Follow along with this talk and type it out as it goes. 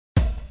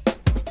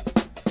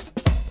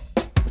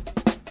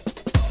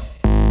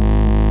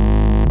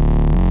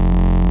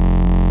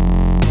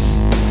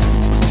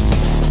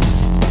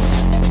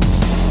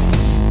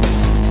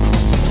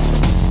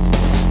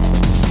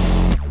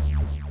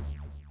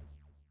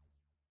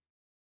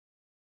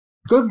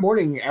Good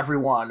morning,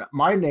 everyone.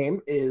 My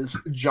name is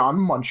John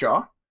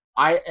Muncha.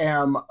 I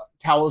am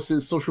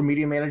Talos's social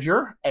media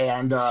manager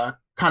and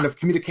kind of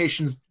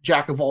communications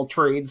jack of all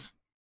trades.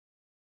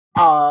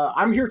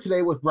 I'm here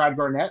today with Brad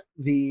Garnett,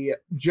 the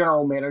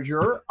general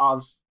manager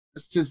of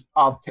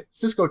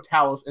Cisco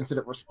Talos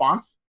Incident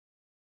Response,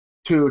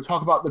 to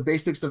talk about the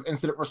basics of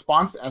incident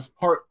response as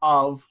part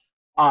of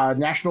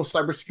National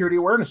Cybersecurity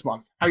Awareness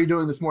Month. How are you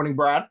doing this morning,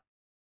 Brad?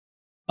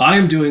 I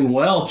am doing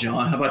well,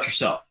 John. How about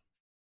yourself?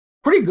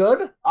 Pretty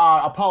good.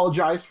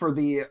 Apologize for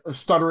the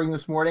stuttering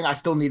this morning. I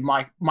still need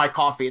my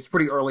coffee. It's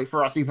pretty early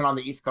for us, even on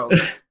the East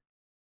Coast.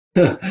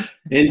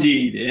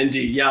 Indeed,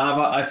 indeed. Yeah,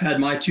 I've had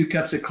my 2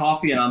 cups of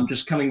coffee, and I'm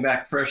just coming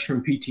back fresh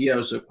from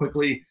PTO. So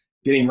quickly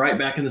getting right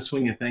back in the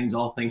swing of things,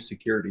 all things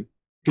security.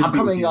 Good I'm to be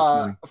with coming you this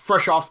morning.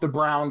 fresh off the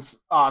Browns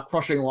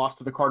crushing loss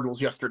to the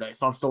Cardinals yesterday,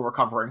 so I'm still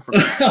recovering from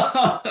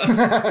that.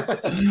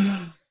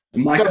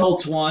 My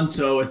Colts won,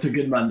 so it's a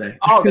good Monday.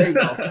 Oh, there you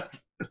go.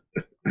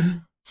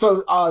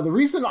 So the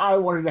reason I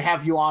wanted to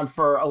have you on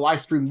for a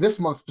live stream this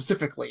month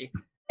specifically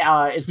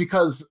is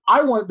because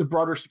I want the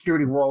broader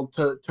security world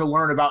to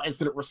learn about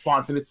incident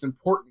response and its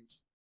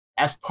importance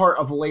as part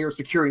of a layered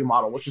security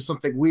model, which is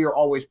something we are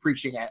always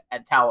preaching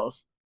at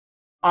Talos.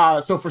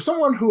 So for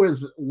someone who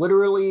has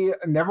literally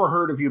never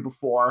heard of you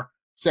before,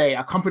 say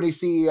a company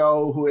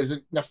CEO who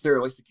isn't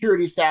necessarily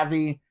security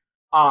savvy,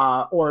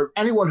 or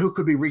anyone who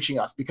could be reaching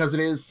us, because it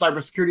is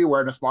Cybersecurity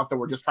Awareness Month and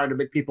we're just trying to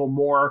make people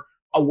more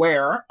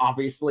aware,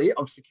 obviously,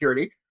 of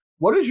security.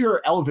 What is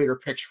your elevator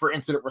pitch for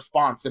incident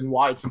response and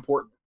why it's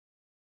important?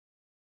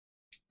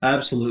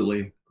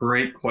 Absolutely.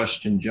 Great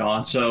question,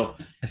 John. So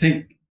I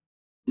think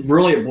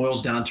really it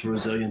boils down to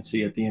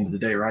resiliency at the end of the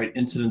day, right?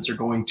 Incidents are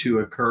going to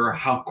occur.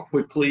 How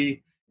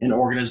quickly an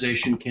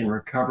organization can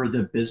recover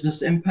the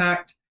business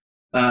impact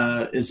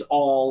is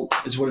what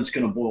it's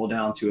going to boil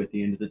down to at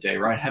the end of the day,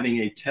 right? Having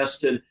a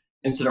tested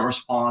incident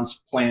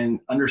response plan,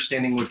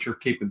 understanding what your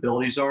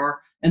capabilities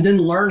are, and then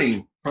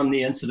learning from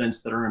the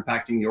incidents that are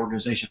impacting the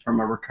organization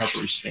from a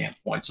recovery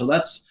standpoint. So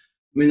those,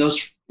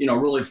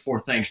 really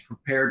 4 things: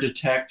 prepare,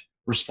 detect,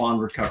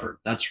 respond, recover.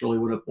 That's really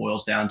what it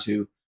boils down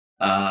to.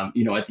 At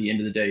the end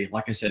of the day,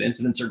 like I said,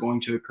 incidents are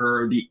going to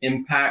occur. The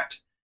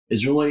impact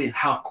is really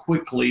how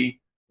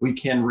quickly we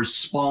can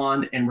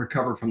respond and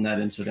recover from that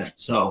incident.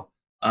 So,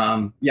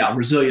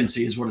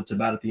 resiliency is what it's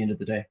about at the end of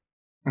the day.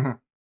 Mm-hmm.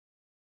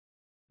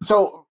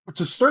 So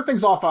to start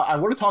things off, I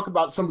want to talk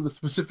about some of the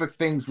specific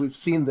things we've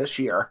seen this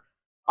year.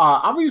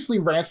 Obviously,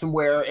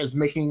 ransomware is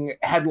making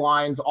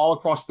headlines all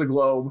across the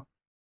globe,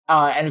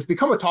 and it's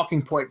become a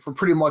talking point for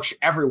pretty much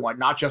everyone,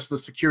 not just the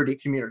security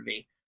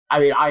community. I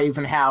mean, I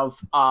even have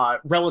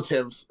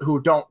relatives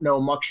who don't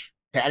know much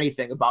to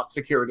anything about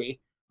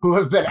security who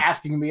have been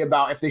asking me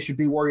about if they should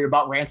be worried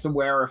about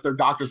ransomware or if their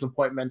doctor's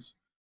appointments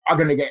are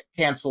going to get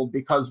canceled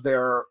because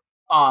their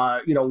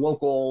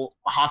local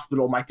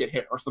hospital might get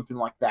hit or something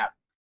like that.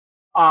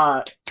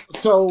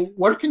 So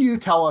what can you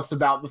tell us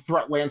about the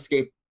threat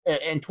landscape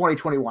in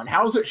 2021?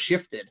 How has it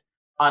shifted,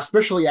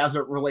 especially as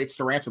it relates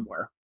to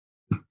ransomware?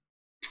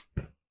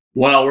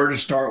 Well, where to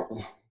start?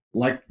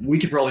 Like, we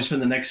could probably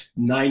spend the next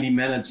 90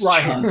 minutes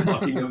right.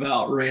 talking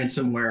about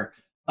ransomware.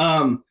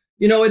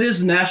 It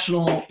is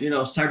National,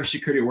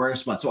 Cybersecurity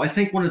Awareness Month. So I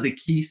think one of the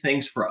key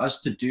things for us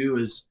to do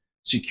as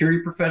security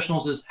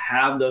professionals is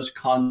have those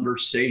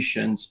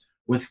conversations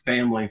with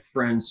family,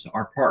 friends,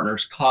 our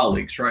partners,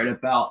 colleagues, right,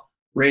 about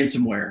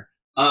ransomware.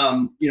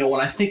 When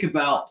I think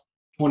about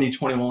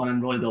 2021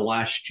 and really the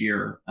last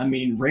year, I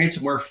mean,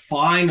 ransomware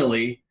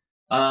finally,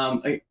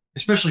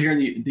 especially here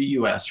in the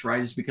US,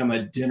 right, has become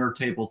a dinner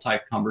table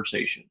type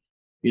conversation.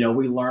 We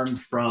learned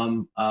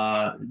from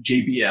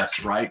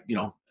JBS, right,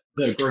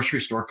 the grocery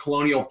store,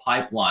 Colonial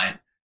Pipeline,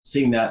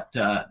 seeing that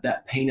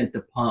pain at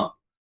the pump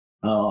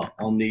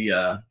on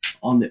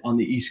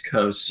the East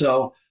Coast.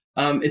 So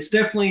it's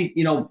definitely,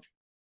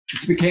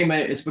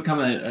 it's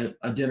become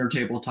a dinner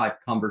table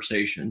type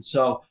conversation.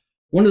 So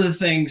one of the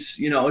things,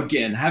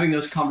 again, having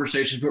those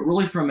conversations, but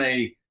really from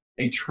a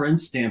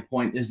trend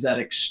standpoint, is that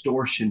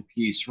extortion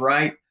piece,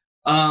 right?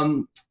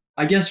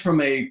 I guess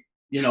from a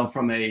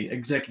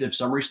executive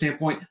summary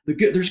standpoint,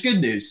 there's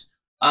good news.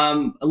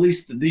 At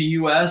least the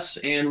U.S.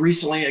 and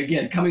recently,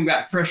 again, coming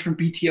back fresh from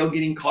PTO,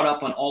 getting caught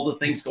up on all the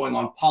things going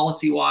on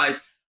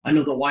policy-wise. I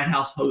know the White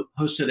House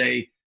hosted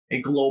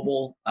a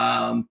global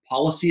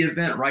policy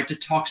event, right, to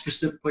talk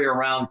specifically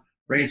around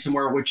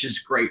ransomware, which is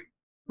great.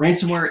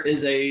 Ransomware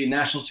is a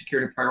national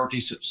security priority.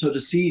 So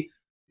to see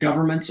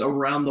governments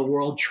around the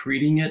world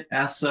treating it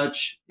as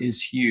such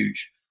is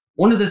huge.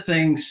 One of the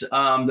things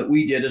that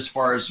we did as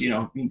far as,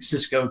 being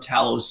Cisco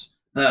Talos,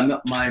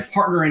 my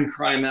partner in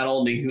crime, Matt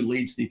Olney, who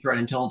leads the threat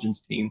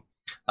intelligence team,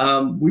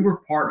 we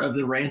were part of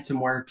the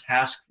ransomware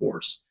task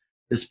force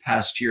this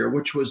past year,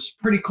 which was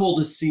pretty cool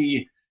to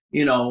see,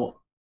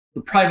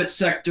 the private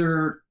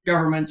sector,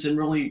 governments, and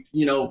really,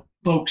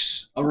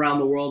 folks around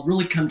the world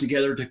really come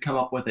together to come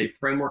up with a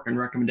framework and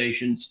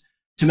recommendations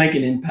to make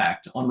an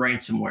impact on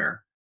ransomware.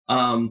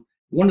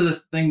 One of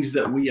the things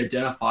that we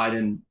identified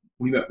and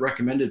we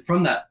recommended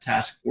from that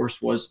task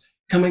force was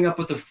coming up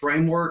with a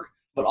framework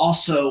but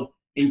also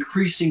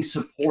increasing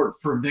support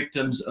for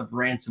victims of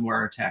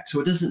ransomware attacks. So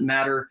it doesn't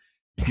matter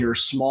if you're a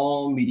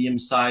small,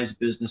 medium-sized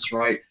business,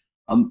 right?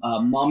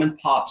 A mom and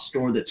pop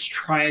store that's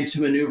trying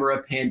to maneuver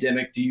a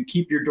pandemic. Do you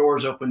keep your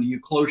doors open? Do you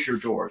close your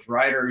doors,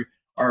 right?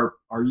 Or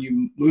are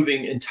you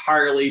moving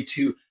entirely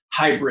to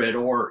hybrid,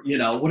 or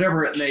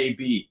whatever it may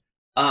be?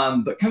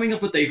 But coming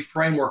up with a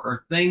framework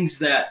are things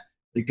that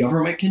the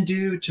government can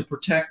do to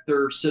protect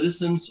their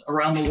citizens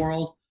around the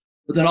world,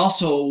 but then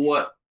also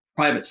what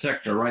private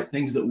sector, right?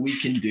 Things that we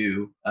can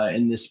do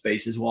in this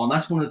space as well. And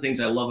that's one of the things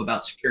I love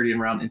about security and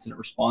around incident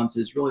response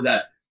is really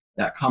that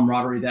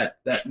camaraderie,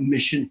 that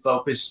mission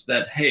focus,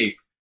 that, hey,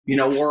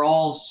 we're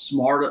all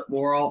smart,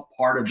 we're all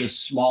part of this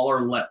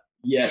smaller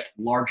yet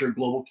larger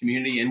global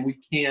community, and we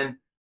can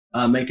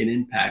make an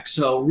impact.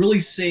 So really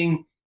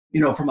seeing,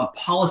 from a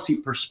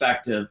policy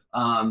perspective,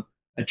 a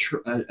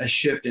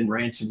shift in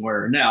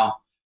ransomware. Now,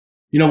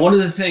 one of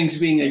the things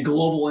being a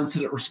global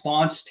incident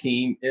response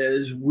team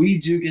is we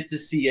do get to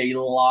see a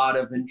lot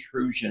of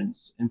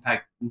intrusions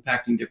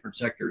impacting different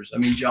sectors. I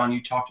mean, John,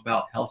 you talked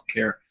about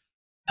healthcare.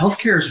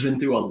 Healthcare has been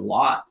through a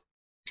lot,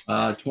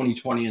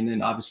 2020 and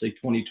then obviously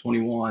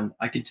 2021.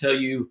 I can tell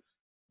you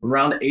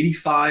around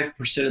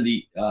 85% of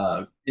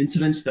the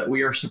incidents that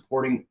we are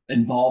supporting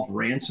involve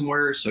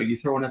ransomware. So you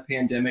throw in a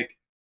pandemic,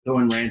 throw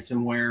in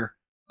ransomware,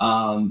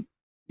 and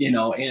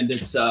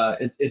it's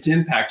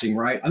impacting,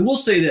 right? I will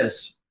say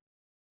this.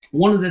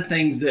 One of the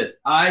things that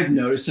I've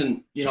noticed,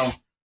 and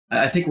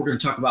I think we're going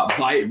to talk about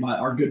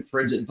our good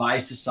friends at Vi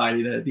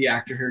Society, the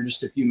actor here, in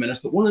just a few minutes.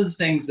 But one of the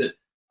things that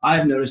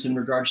I've noticed in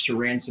regards to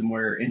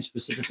ransomware and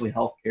specifically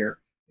healthcare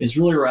is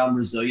really around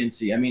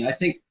resiliency. I mean, I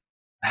think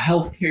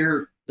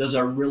healthcare does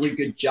a really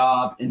good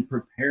job in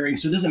preparing.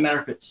 So it doesn't matter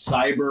if it's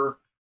cyber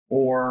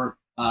or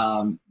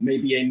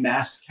maybe a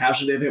mass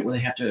casualty event where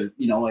they have to,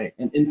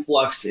 an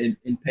influx in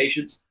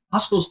patients.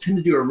 Hospitals tend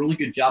to do a really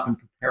good job in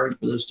preparing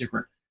for those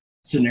different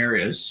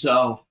scenarios.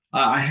 So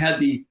I had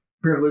the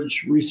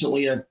privilege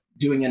recently of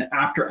doing an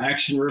after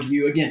action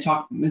review. Again,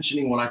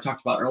 mentioning what I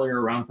talked about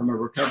earlier around from a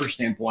recovery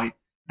standpoint,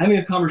 having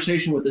a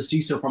conversation with the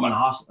CISO from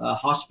a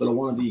hospital,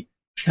 one of the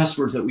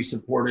customers that we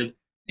supported,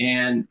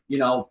 and,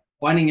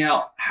 finding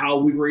out how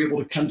we were able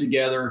to come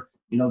together,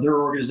 their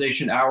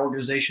organization, our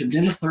organization,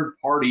 then a third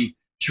party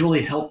to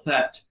really help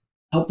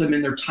them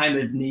in their time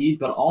of need,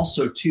 but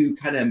also to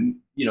kind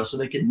of, so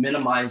they can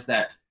minimize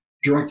that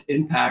direct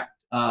impact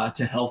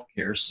to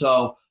healthcare.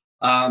 So,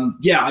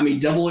 I mean,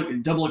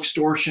 double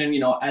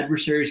extortion,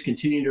 adversaries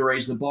continue to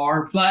raise the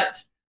bar, but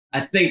I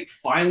think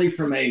finally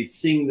from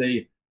seeing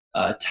the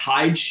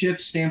tide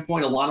shift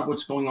standpoint, a lot of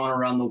what's going on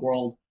around the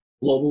world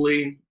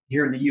globally,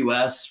 here in the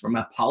US, from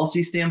a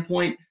policy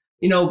standpoint,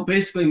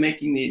 basically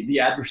making the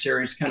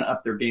adversaries kind of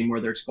up their game,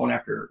 whether it's going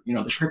after, the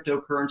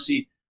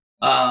cryptocurrency,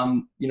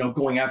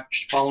 going after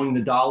following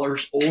the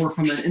dollars, or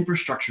from an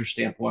infrastructure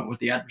standpoint, what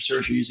the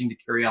adversaries are using to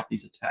carry out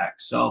these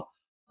attacks. So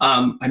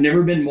I've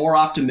never been more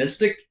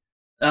optimistic,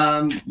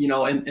 in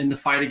the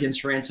fight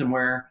against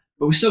ransomware,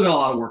 but we still got a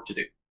lot of work to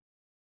do.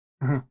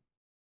 Mm-hmm.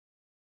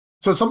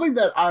 So something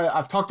that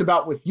I've talked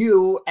about with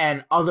you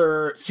and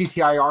other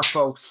CTIR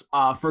folks,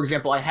 for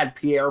example, I had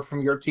Pierre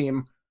from your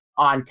team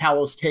on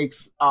Talos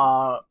Takes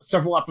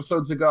several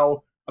episodes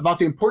ago about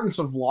the importance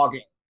of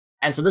logging.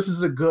 And so this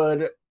is a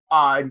good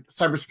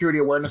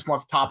Cybersecurity Awareness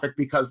Month topic,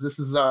 because this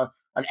is an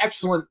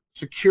excellent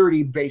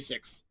security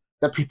basics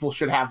that people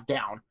should have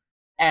down.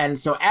 And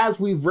so as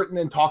we've written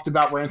and talked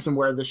about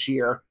ransomware this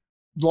year,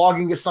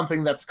 logging is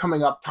something that's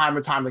coming up time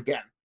and time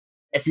again.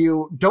 If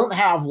you don't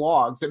have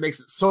logs, it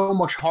makes it so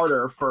much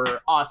harder for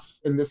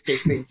us, in this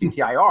case being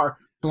CTIR,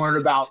 to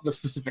learn about the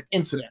specific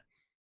incident.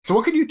 So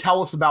what can you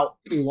tell us about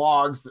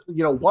logs?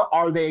 What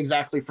are they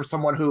exactly for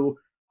someone who,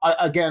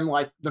 again,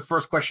 like the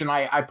first question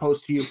I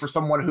posed to you, for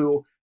someone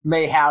who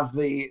may have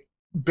the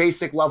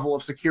basic level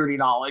of security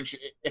knowledge,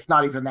 if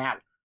not even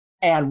that?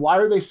 And why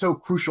are they so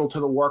crucial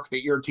to the work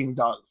that your team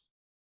does?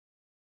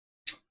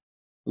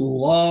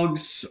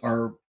 Logs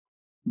are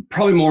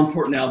probably more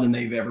important now than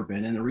they've ever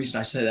been. And the reason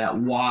I say that,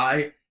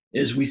 why,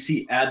 is we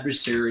see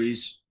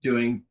adversaries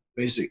doing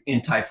basic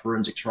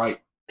anti-forensics, right?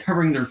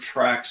 Covering their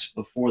tracks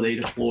before they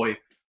deploy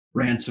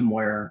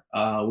ransomware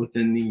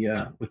within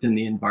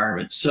the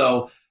environment.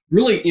 So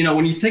really,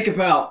 when you think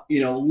about,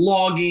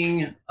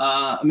 logging,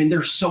 I mean,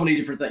 there's so many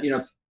different things,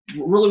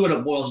 really what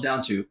it boils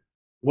down to,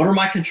 what are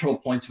my control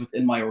points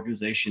within my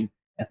organization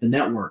at the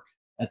network,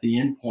 at the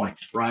endpoint,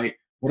 right?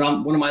 What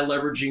am I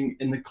leveraging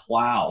in the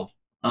cloud,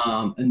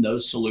 and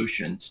those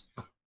solutions?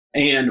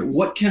 And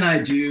what can I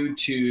do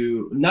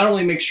to not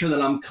only make sure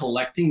that I'm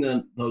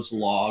collecting those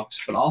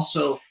logs, but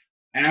also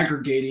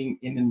aggregating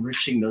and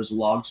enriching those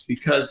logs?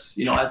 Because,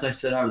 as I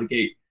said out of the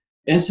gate,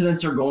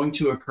 incidents are going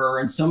to occur,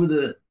 and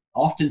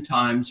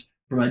oftentimes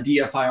from a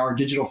DFIR,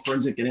 digital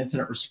forensic and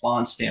incident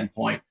response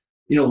standpoint,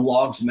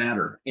 logs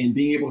matter, and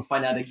being able to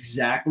find out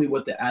exactly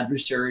what the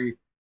adversary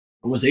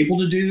was able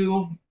to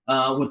do,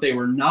 what they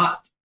were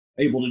not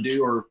able to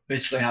do, or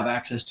basically have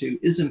access to,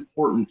 is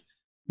important.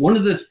 One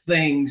of the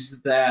things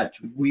that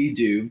we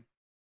do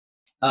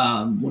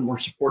when we're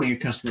supporting a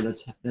customer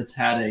that's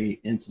had a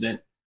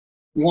incident.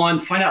 One,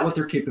 find out what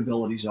their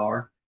capabilities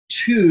are.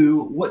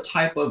 Two, what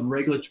type of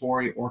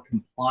regulatory or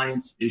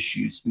compliance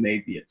issues may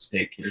be at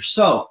stake here.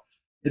 So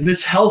if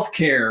it's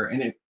healthcare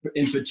and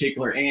in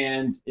particular,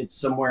 and it's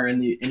somewhere in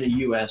the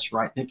US,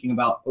 right? Thinking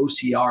about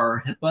OCR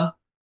or HIPAA,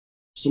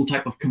 some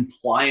type of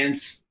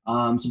compliance,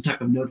 some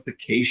type of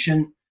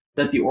notification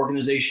that the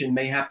organization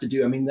may have to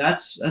do. I mean,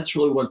 that's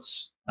really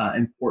what's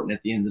important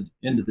at the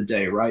end of the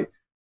day, right?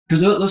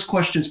 Because those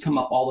questions come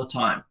up all the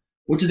time.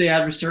 What did the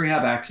adversary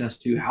have access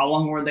to? How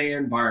long were they in your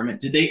environment?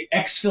 Did they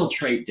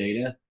exfiltrate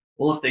data?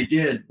 Well, if they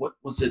did, what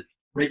was it?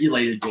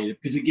 Regulated data?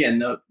 Because again,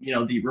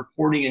 the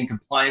reporting and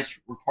compliance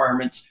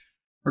requirements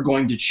are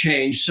going to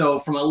change. So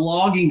from a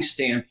logging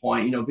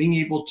standpoint, being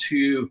able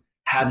to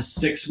have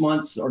 6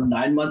 months or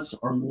 9 months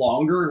or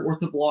longer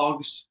worth of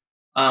logs,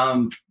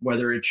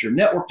 whether it's your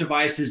network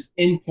devices,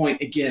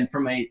 endpoint, again,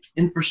 from a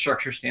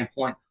infrastructure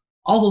standpoint,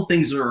 all the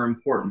things that are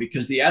important,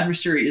 because the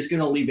adversary is going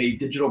to leave a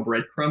digital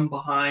breadcrumb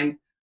behind,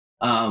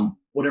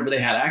 whatever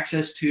they had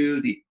access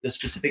to, the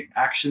specific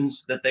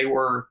actions that they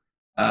were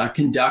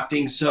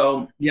conducting.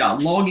 So yeah,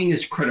 logging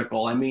is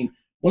critical. I mean,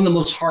 one of the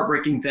most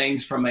heartbreaking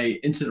things from a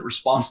incident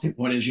response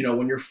standpoint is,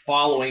 when you're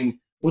following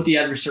what the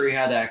adversary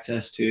had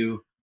access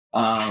to,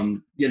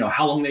 how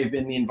long they've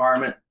been in the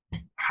environment,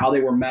 how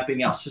they were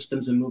mapping out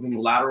systems and moving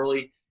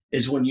laterally,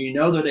 is when you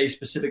know that a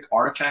specific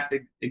artifact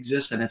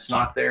exists and it's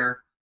not there,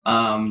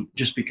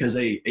 just because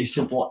a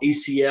simple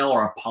ACL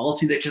or a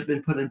policy that could have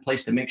been put in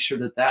place to make sure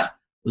that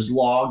was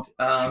logged.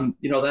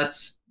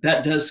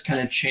 That does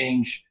kind of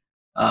change,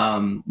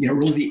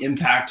 really the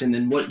impact, and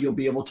then what you'll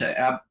be able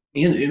to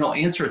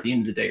answer at the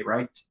end of the day,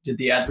 right? Did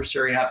the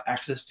adversary have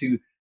access to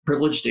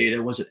privileged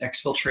data? Was it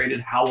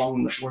exfiltrated? How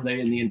long were they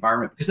in the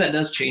environment? Because that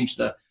does change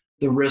the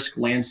risk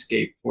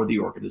landscape for the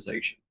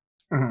organization.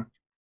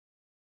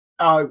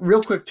 Mm-hmm.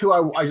 Real quick too,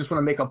 I just want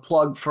to make a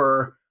plug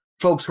for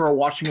folks who are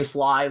watching this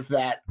live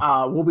that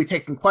we'll be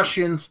taking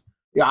questions.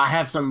 Yeah, I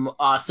have some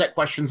set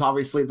questions,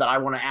 obviously, that I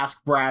want to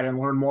ask Brad and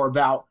learn more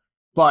about.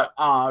 But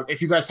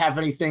if you guys have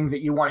anything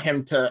that you want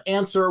him to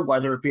answer,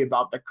 whether it be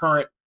about the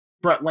current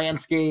threat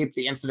landscape,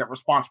 the incident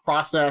response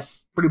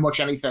process, pretty much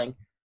anything,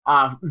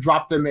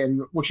 drop them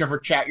in whichever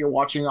chat you're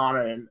watching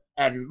on,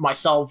 and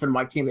myself and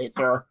my teammates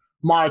are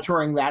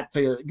monitoring that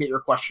to get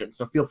your questions.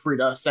 So feel free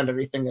to send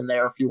anything in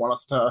there if you want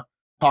us to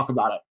talk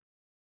about it.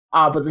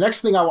 But the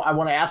next thing I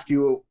want to ask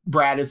you,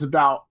 Brad, is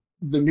about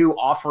the new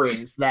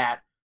offerings that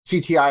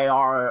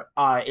CTIR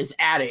is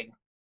adding.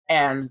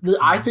 And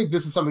I think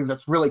this is something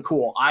that's really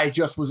cool. I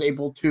just was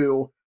able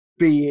to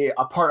be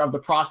a part of the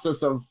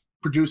process of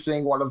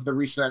producing one of the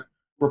recent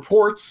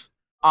reports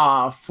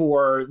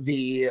for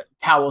the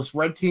Talos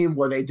Red Team,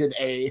 where they did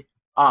a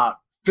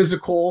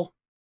physical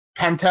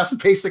pen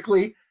test,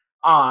 basically.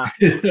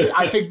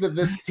 I think that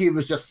this team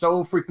is just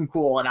so freaking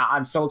cool, and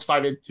I'm so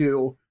excited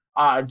to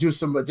do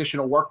some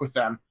additional work with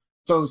them.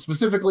 So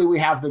specifically, we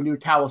have the new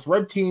Talos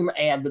Red Team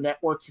and the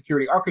Network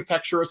Security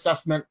Architecture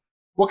Assessment.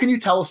 What can you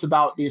tell us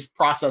about these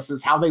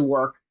processes, how they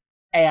work,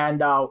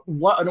 and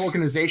what an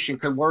organization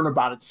can learn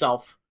about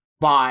itself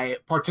by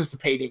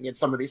participating in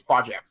some of these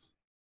projects?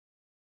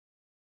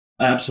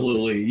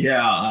 Absolutely.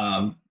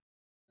 Yeah.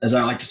 As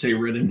I like to say,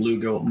 red and blue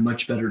go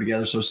much better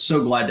together.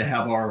 So glad to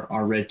have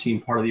our red team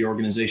part of the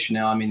organization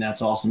now. I mean,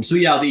 that's awesome. So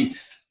yeah,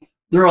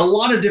 there are a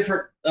lot of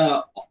different,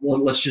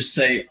 let's just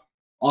say,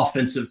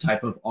 offensive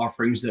type of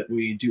offerings that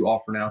we do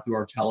offer now through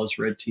our Talos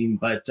Red Team.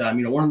 But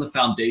one of the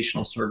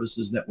foundational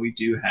services that we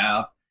do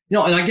have,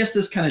 and I guess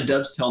this kind of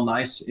dovetails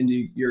nice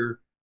into your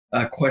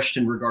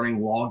question regarding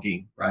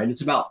logging, right?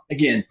 It's about,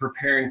 again,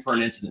 preparing for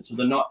an incident. So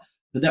the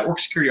Network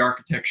Security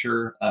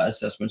Architecture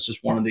Assessment is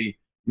just one of the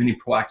many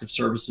proactive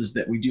services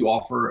that we do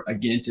offer,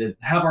 again, to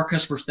have our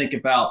customers think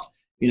about,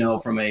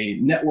 from a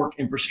network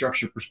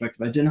infrastructure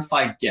perspective,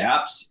 identify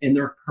gaps in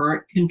their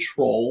current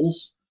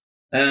controls,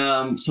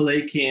 so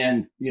they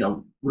can,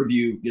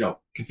 review,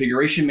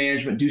 configuration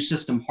management, do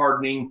system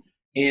hardening.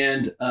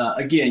 And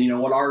again,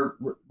 what our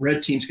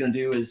red team's going to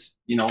do is,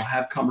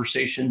 have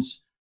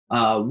conversations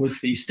with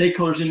the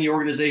stakeholders in the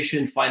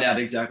organization, find out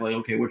exactly,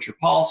 okay, what's your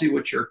policy,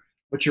 what's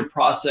your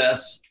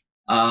process,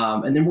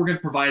 and then we're going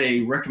to provide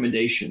a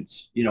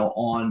recommendations,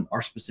 on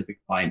our specific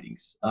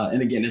findings.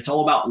 And again, it's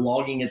all about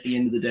logging at the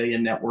end of the day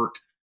and network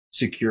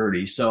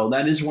security. So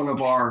that is one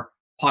of our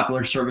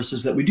popular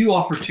services that we do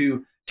offer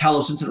to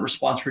Talos Incident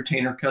Response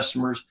Retainer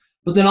customers,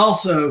 but then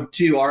also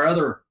to our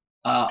other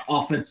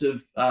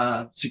offensive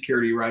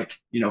security, right?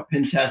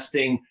 Pen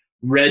testing,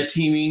 red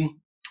teaming,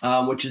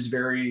 which is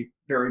very,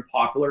 very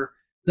popular.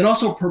 Then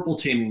also purple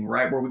teaming,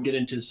 right? Where we get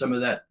into some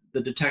of that,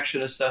 the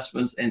detection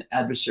assessments and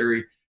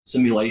adversary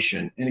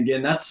simulation. And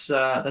again, that's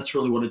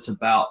really what it's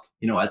about,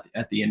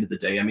 at the end of the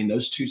day. I mean,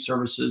 those two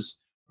services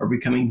are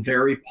becoming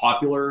very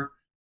popular,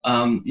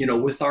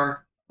 with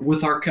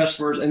our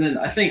customers. And then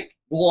I think,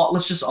 well,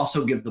 let's just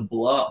also give the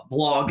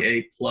blog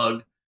a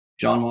plug,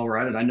 John, while we're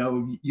at it. I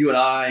know you and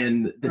I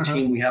and the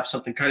team, we have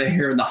something kind of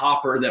here in the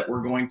hopper that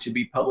we're going to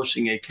be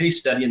publishing a case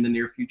study in the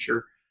near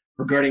future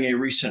regarding a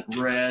recent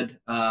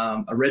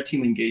a red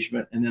team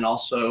engagement, and then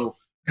also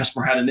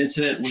customer had an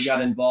incident. We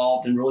got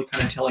involved and really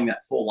kind of telling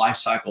that full life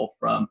cycle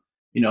from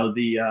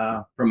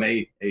from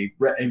a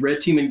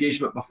red team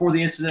engagement before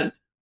the incident,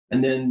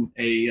 and then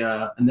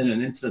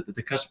an incident that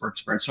the customer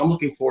experienced. So I'm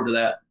looking forward to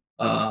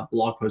that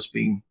blog post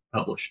being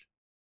published.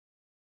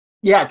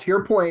 Yeah, to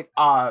your point,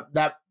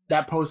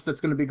 that post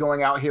that's going to be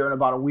going out here in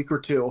about a week or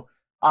two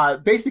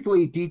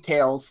basically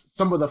details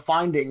some of the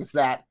findings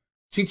that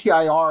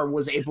CTIR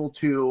was able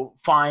to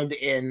find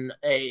in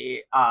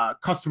a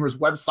customer's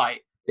website,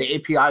 the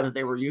API that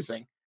they were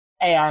using,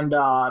 and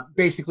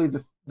basically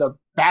the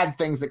bad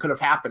things that could have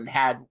happened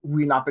had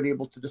we not been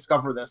able to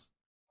discover this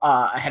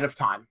ahead of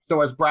time.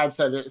 So as Brad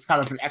said, it's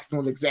kind of an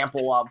excellent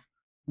example of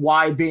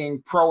why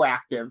being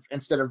proactive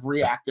instead of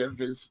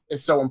reactive is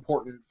so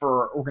important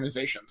for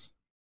organizations.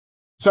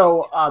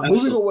 So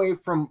moving away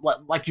from,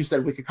 like you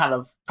said, we could kind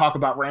of talk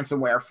about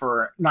ransomware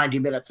for 90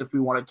 minutes if we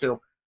wanted to.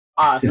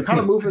 So kind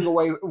of moving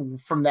away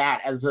from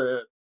that as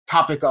a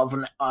topic of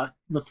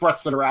the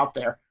threats that are out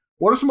there,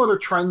 what are some other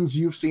trends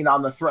you've seen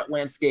on the threat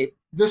landscape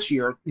this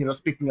year,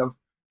 speaking of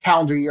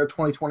calendar year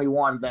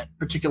 2021, that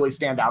particularly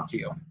stand out to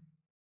you?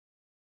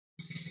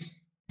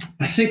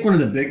 I think one of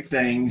the big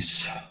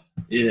things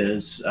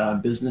is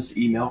business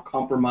email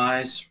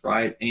compromise,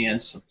 right,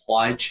 and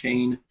supply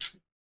chain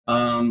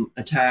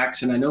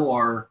attacks. And I know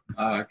our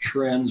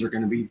trends are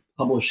going to be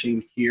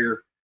publishing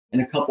here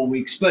in a couple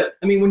weeks. But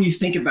I mean, when you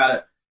think about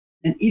it,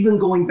 and even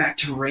going back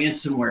to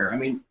ransomware, I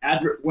mean,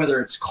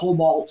 whether it's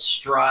Cobalt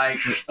Strike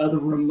or other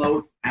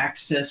remote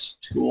access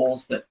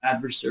tools that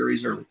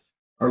adversaries are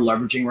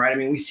leveraging, right? I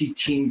mean, we see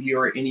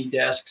TeamViewer,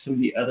 AnyDesk, some of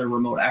the other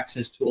remote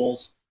access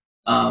tools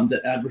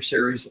that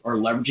adversaries are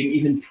leveraging,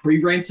 even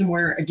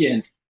pre-ransomware.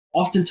 Again,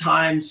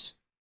 oftentimes,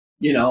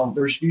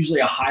 there's usually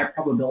a high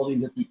probability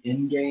that the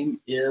end game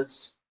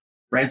is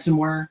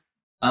ransomware,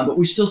 but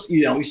we still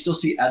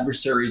see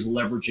adversaries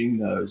leveraging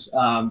those.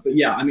 But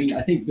yeah, I mean,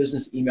 I think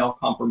business email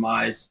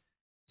compromise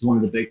is one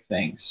of the big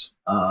things.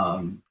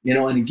 And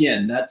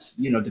again, that's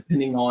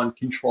depending on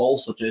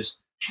controls such as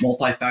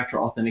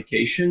multi-factor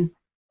authentication,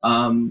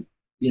 and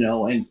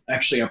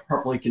actually a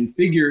properly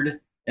configured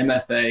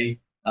MFA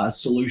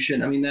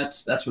solution. I mean,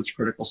 that's what's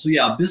critical. So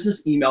yeah,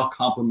 business email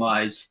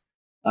compromise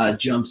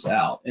jumps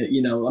out. I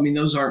mean,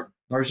 those aren't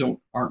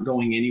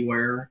going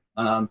anywhere.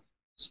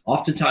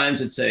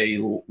 Oftentimes it's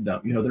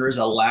there is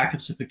a lack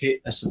of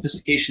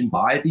sophistication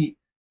by the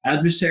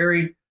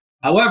adversary.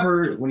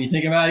 However, when you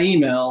think about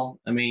email,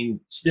 I mean,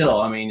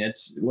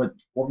 it's what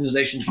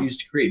organizations use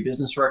to create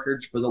business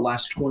records for the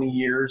last 20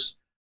 years.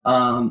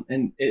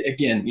 And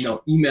again,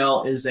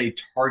 email is a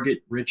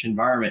target-rich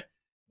environment.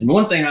 And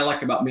one thing I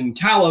like about being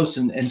Talos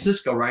and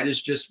Cisco, right,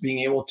 is just being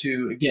able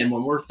to, again,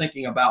 when we're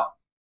thinking about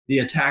the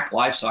attack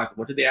lifecycle,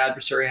 what did the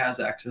adversary have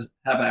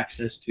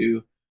access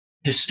to?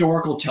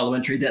 Historical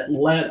telemetry that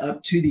led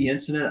up to the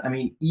incident. I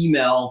mean,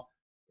 email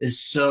is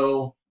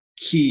so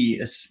key.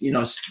 It's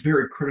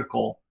very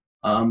critical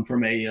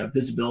from a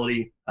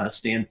visibility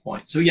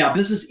standpoint. So yeah,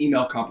 business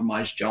email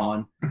compromise,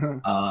 John,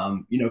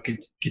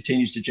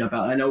 continues to jump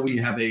out. I know we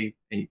have a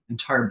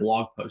entire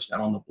blog post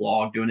out on the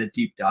blog doing a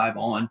deep dive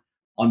on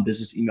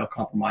business email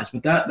compromise,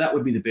 but that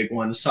would be the big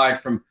one,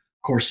 aside from,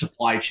 of course,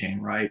 supply chain,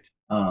 right?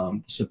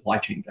 The supply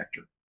chain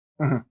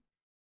vector.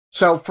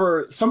 So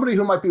for somebody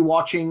who might be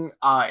watching,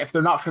 if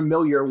they're not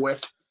familiar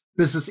with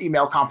business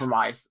email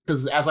compromise,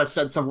 because as I've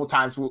said several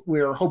times,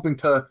 we're hoping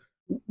to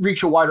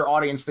reach a wider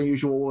audience than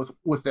usual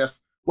with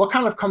this, what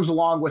kind of comes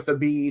along with a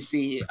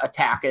BEC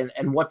attack,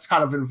 and what's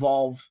kind of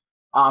involved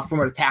from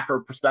an attacker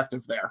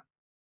perspective there?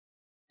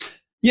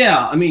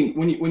 Yeah, I mean,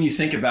 when you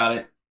think about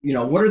it,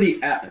 what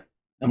are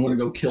I'm going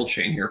to go kill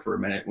chain here for a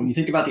minute. When you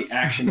think about the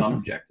actions on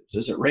objectives,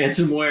 is it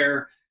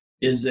ransomware?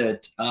 Is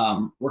it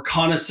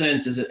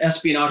reconnaissance? Is it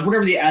espionage?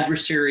 Whatever the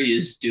adversary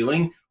is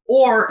doing,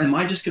 or am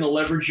I just going to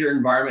leverage your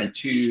environment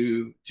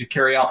to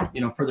carry out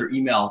further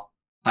email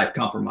type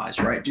compromise,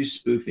 right? Do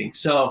spoofing.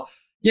 So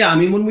yeah, I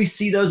mean, when we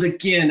see those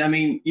again, I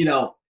mean,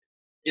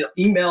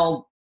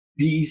 email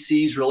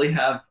BECs really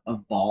have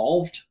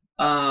evolved,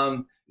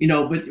 but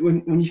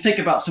when you think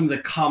about some of the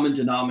common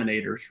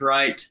denominators,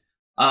 right?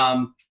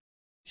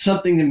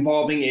 Something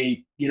involving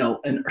a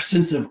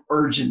sense of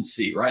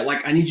urgency, right?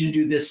 Like, I need you to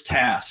do this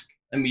task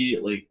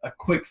immediately, a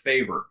quick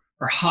favor,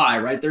 or hi,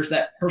 right? There's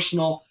that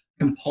personal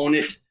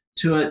component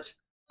to it.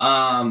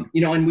 And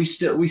we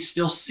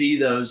still see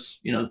those,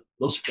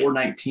 those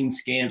 419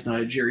 scams,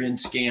 Nigerian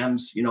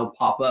scams,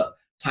 pop up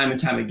time and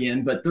time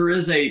again. But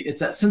it's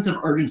that sense of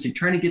urgency,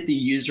 trying to get the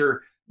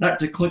user not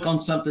to click on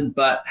something,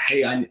 but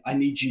hey, I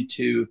need you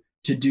to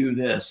do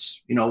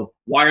this,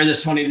 wire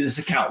this money to this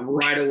account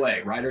right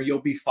away, right? Or you'll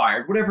be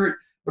fired, whatever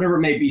it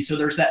may be. So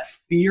there's that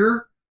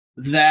fear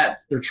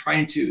that they're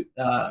trying to,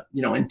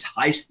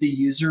 entice the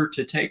user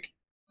to take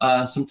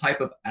some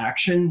type of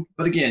action.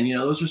 But again,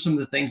 those are some of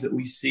the things that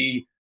we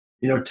see,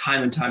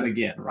 time and time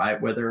again,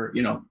 right? Whether,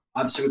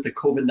 obviously with the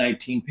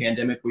COVID-19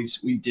 pandemic,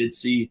 we did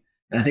see,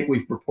 and I think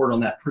we've reported on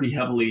that pretty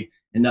heavily,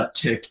 an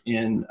uptick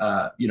in,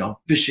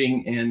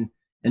 phishing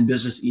and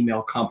business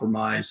email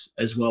compromise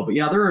as well. But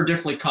yeah, there are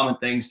definitely common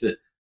things that,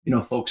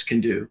 folks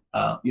can do.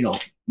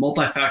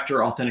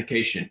 Multi-factor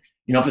authentication.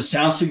 If it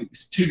sounds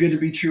too good to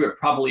be true, it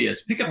probably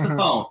is. Pick up the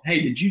phone.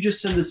 Hey, did you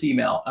just send this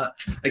email?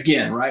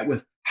 Again, right,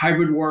 with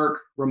hybrid work,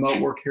 remote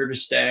work here to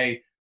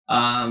stay,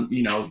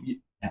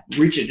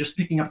 reach it. Just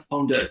picking up the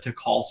phone to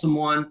call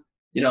someone,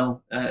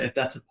 if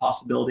that's a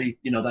possibility,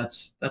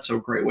 that's a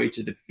great way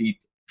to defeat,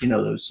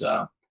 those,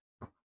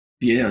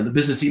 the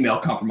business email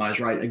compromise,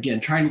 right? Again,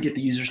 trying to get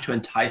the users to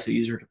entice a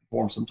user to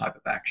perform some type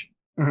of action.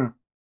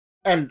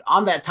 And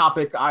on that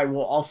topic, I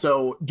will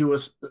also do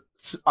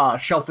a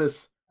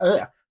selfish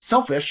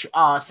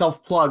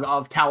self-plug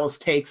of Talos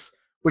Takes,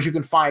 which you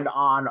can find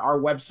on our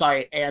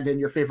website and in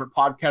your favorite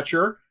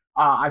podcatcher.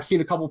 I've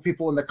seen a couple of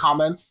people in the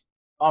comments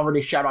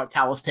already shout out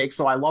Talos Takes,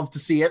 so I love to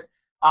see it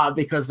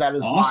because that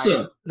is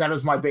awesome. That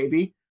is my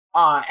baby.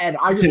 And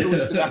I just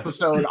released an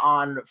episode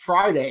on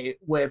Friday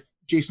with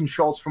Jason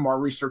Schultz from our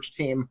research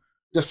team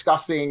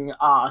discussing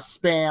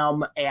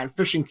spam and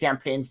phishing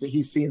campaigns that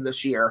he's seen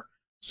this year.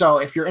 So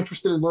if you're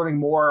interested in learning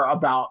more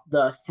about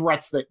the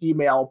threats that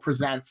email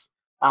presents,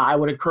 I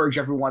would encourage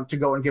everyone to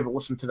go and give a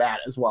listen to that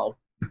as well.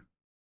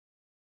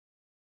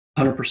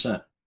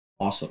 100%.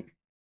 Awesome.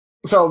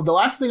 So the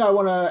last thing I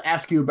want to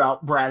ask you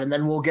about, Brad, and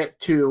then we'll get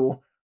to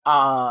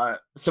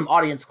some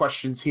audience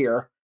questions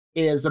here,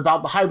 is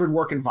about the hybrid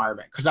work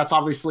environment, because that's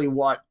obviously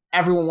what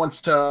everyone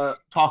wants to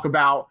talk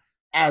about.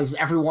 As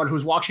everyone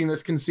who's watching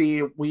this can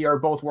see, we are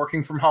both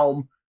working from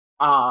home,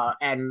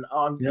 and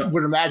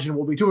would imagine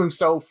we'll be doing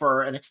so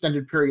for an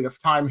extended period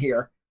of time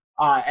here.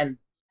 And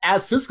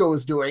as Cisco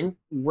is doing,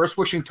 we're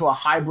switching to a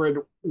hybrid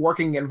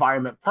working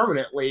environment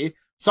permanently.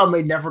 Some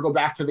may never go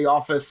back to the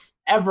office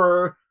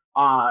ever.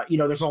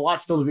 There's a lot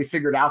still to be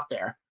figured out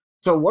there.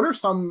 So what are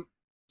some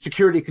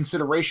security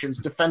considerations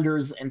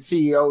defenders and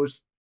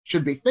CEOs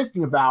should be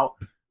thinking about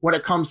when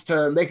it comes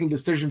to making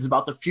decisions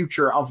about the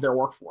future of their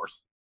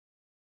workforce?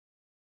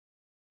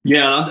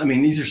 Yeah, I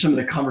mean, these are some of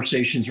the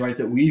conversations, right,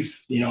 that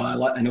we've,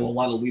 I know a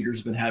lot of leaders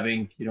have been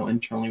having,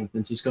 internally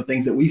within Cisco,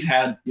 things that we've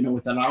had,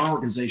 within our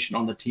organization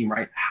on the team,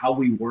 right, how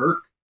we work,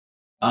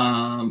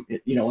 in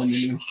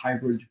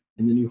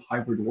the new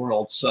hybrid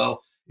world.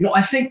 So,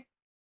 I think,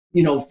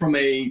 from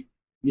a,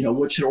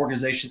 what should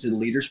organizations and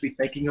leaders be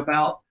thinking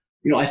about?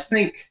 I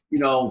think,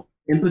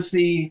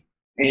 empathy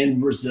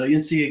and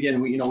resiliency, again,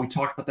 we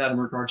talked about that in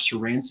regards to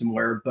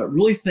ransomware, but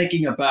really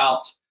thinking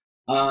about,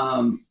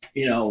 when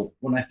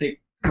I think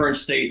current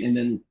state and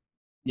then,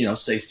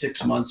 say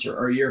 6 months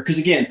or a year, because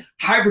again,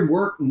 hybrid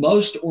work,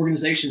 most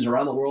organizations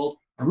around the world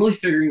are really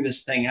figuring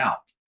this thing out.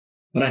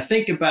 But I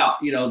think about,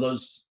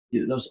 those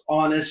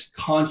honest,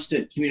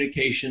 constant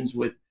communications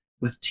with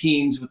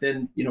teams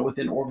within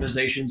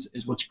organizations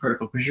is what's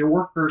critical, because your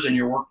workers and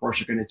your workforce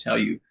are going to tell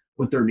you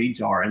what their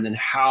needs are, and then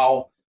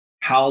how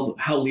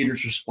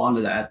leaders respond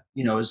to that,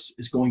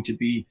 is going to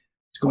be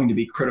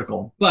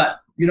critical.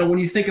 But when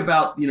you think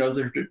about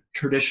the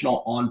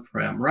traditional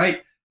on-prem,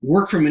 right,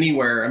 work from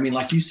anywhere. I mean,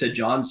 like you said,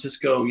 John,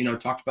 Cisco,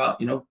 talked about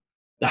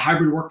the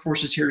hybrid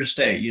workforce is here to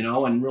stay,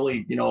 and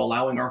really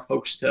allowing our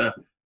folks to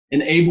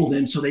enable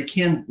them so they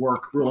can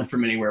work really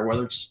from anywhere,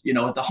 whether it's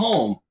at the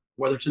home,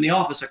 whether it's in the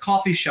office, a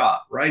coffee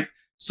shop, right,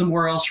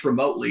 somewhere else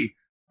remotely.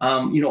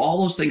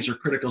 All those things are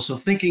critical. So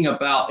thinking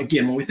about,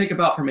 again, when we think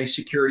about from a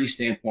security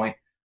standpoint,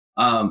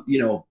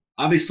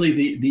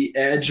 obviously the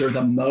edge or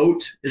the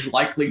moat is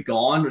likely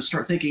gone. But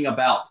start thinking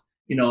about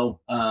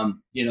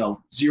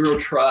zero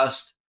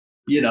trust,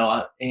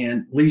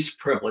 and least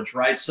privilege,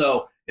 right?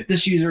 So if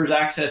this user is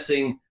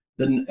accessing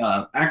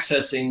a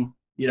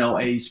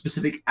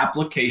specific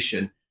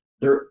application,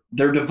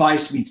 their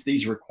device meets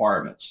these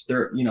requirements.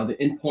 The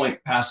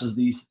endpoint passes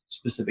these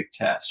specific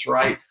tests,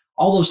 right?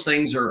 All those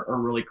things are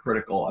really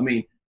critical. I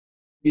mean,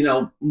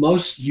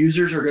 most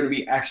users are going to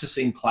be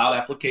accessing cloud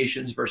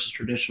applications versus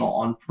traditional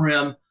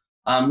on-prem.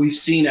 We've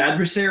seen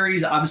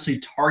adversaries obviously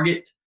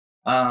target,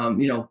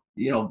 VPN.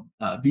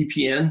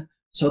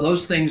 So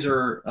those things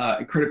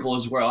are critical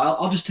as well.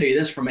 I'll just tell you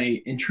this from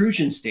a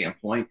intrusion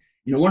standpoint.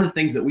 One of the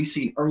things that we've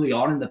seen early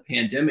on in the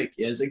pandemic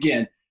is,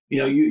 again,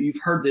 you've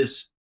heard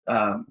this,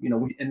 and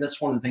that's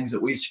one of the things that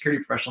we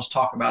security professionals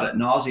talk about ad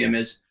nauseum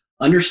is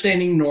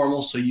understanding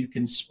normal so you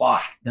can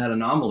spot that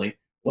anomaly.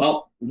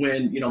 Well,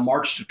 when,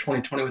 March of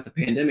 2020 with the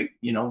pandemic,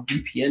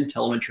 VPN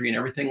telemetry and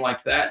everything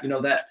like that,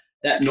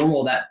 that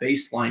normal, that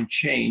baseline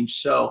changed.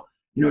 So,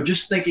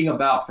 just thinking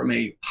about from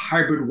a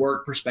hybrid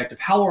work perspective,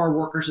 how are our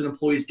workers and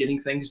employees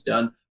getting things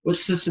done? What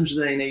systems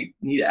do they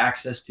need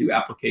access to,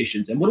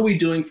 applications? And what are we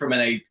doing from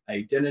an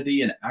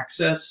identity and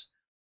access,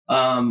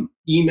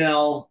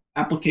 email,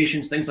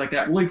 applications, things like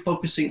that? Really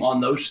focusing on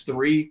those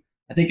three,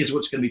 I think, is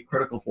what's going to be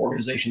critical for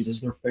organizations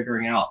as they're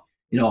figuring out,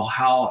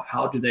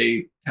 how do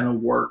they kind of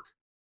work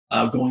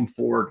going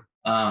forward,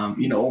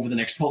 over the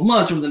next 12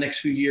 months, over the next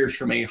few years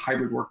from a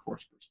hybrid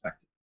workforce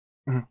perspective.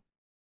 Mm-hmm.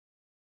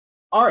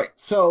 All right,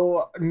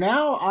 so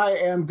now I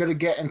am going to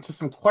get into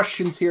some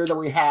questions here that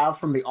we have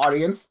from the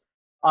audience.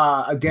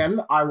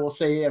 Again, I will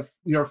say if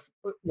you're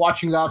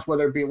watching us,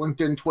 whether it be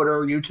LinkedIn,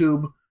 Twitter,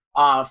 YouTube,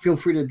 feel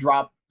free to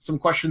drop some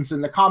questions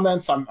in the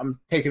comments. I'm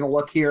taking a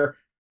look here.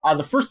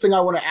 The first thing I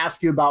want to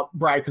ask you about,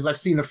 Brad, because I've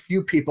seen a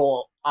few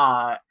people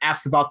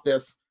ask about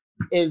this,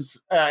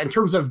 is in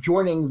terms of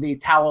joining the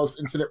Talos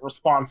incident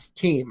response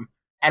team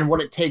and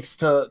what it takes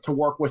to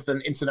work with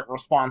an incident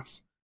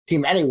response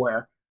team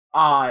anywhere.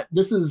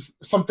 This is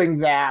something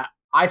that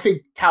I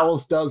think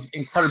Talos does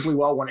incredibly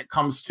well when it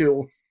comes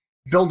to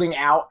building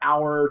out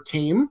our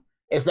team,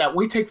 is that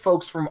we take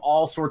folks from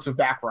all sorts of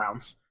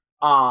backgrounds.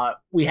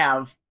 We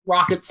have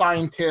rocket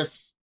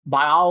scientists,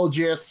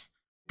 biologists,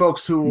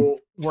 folks who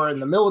were in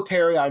the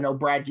military. I know,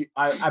 Brad,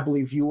 I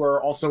believe you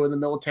were also in the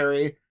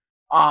military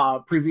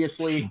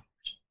previously.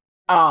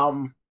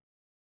 So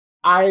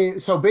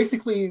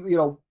basically, you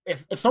know,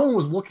 if someone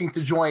was looking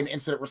to join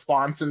incident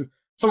response, and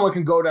someone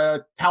can go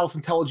to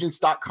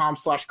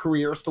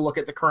talosintelligence.com/careers to look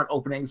at the current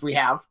openings we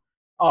have,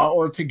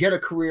 or to get a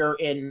career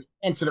in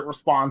incident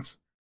response,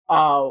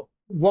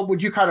 what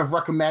would you kind of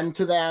recommend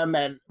to them,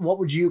 and what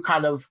would you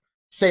kind of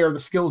say are the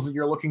skills that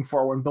you're looking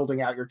for when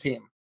building out your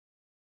team?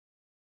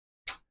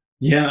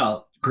 Yeah,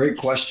 great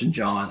question,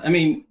 John. I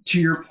mean, to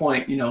your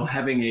point, you know,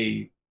 having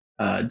a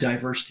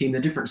diverse team, the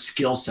different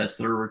skill sets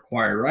that are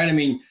required, right? I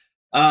mean,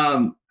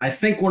 I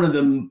think one of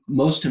the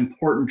most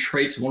important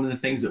traits, one of the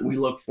things that we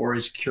look for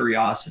is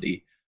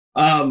curiosity.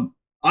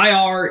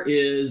 IR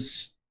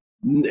is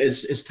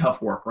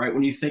tough work, right?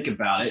 When you think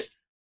about it,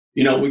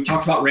 you know, we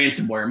talked about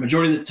ransomware.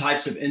 Majority of the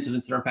types of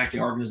incidents that are impacting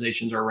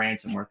organizations are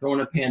ransomware. Throw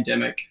in a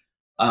pandemic,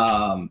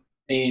 and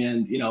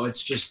you know,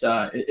 it's just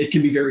it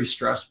can be very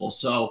stressful.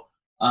 So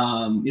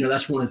you know,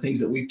 that's one of the things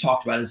that we've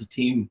talked about as a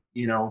team,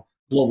 you know,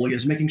 globally,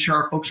 is making sure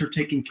our folks are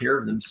taking care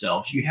of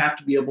themselves. You have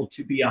to be able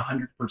to be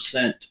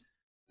 100%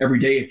 every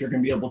day if you're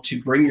going to be able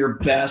to bring your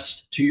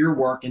best to your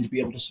work and to be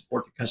able to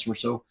support the customer.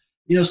 So,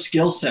 you know,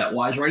 skill set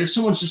wise, right? If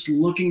someone's just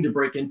looking to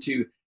break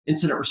into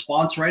incident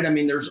response, right? I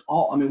mean,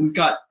 we've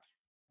got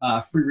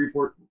free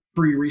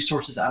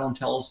resources out on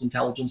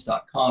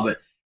talosintelligence.com, but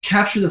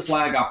capture the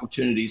flag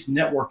opportunities,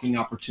 networking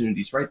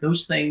opportunities, right?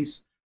 Those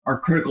things are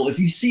critical. If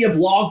you see a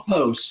blog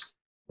post,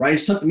 right,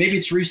 something, maybe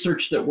it's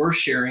research that we're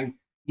sharing,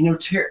 you know,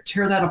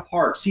 tear that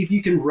apart. See if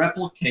you can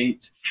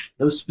replicate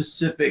those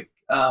specific,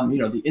 you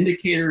know, the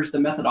indicators, the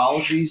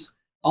methodologies,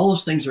 all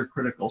those things are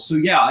critical. So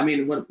yeah, I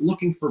mean, when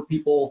looking for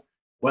people,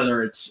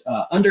 whether it's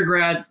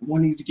undergrad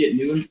wanting to get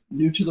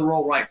new to the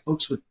role, right,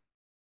 folks with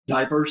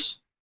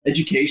diverse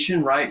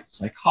education, right,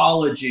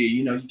 psychology,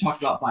 you know, you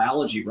talked about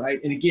biology, right,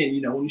 and again,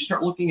 you know, when you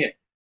start looking at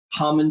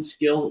common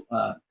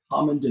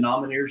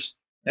denominators,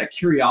 that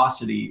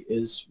curiosity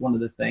is one of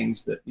the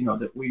things that, you know,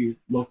 that we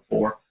look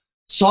for.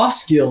 Soft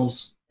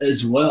skills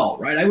as well,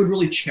 right? I would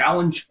really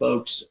challenge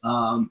folks,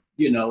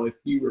 you know, if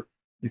you're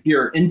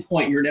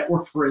endpoint, your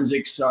network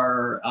forensics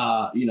are,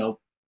 you know,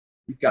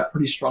 you've got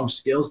pretty strong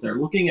skills there.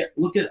 Look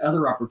at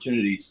other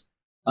opportunities.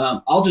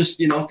 I'll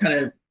just, you know,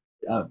 kind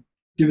of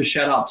give a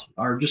shout out,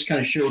 or just kind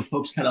of share with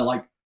folks kind of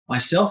like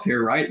myself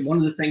here, right? One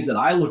of the things that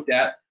I looked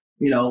at,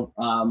 you know,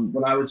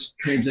 when I was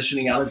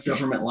transitioning out of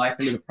government life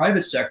into the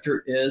private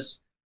sector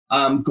is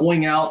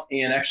going out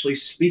and actually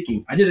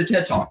speaking. I did a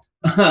TED Talk.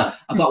 I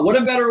thought, what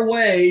a better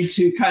way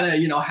to kind of,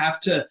 you know, have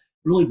to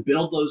really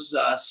build those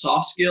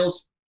soft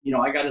skills. You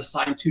know, I got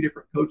assigned 2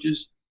 different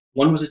coaches.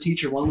 One was a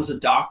teacher, one was a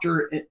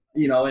doctor,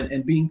 you know,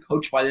 and being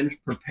coached by them to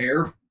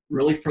prepare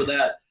really for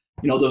that,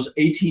 you know, those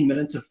 18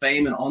 minutes of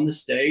fame and on the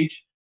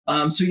stage.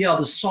 So yeah,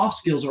 the soft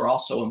skills are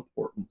also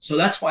important. So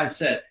that's why I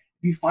said, if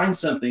you find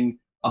something,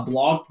 a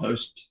blog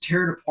post,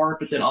 tear it apart,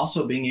 but then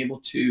also being able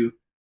to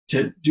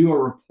do a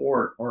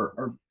report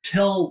or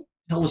tell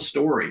a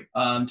story,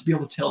 to be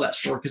able to tell that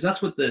story, because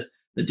that's what the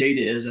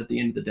data is at the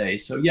end of the day.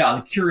 So yeah,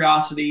 the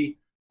curiosity,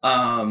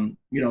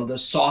 you know, the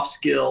soft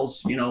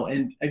skills, you know,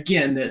 and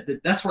again,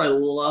 that's what I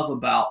love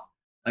about,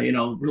 you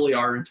know, really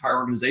our entire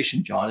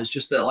organization, John, is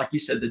just that, like you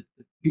said, the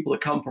people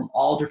that come from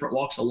all different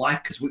walks of life,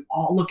 because we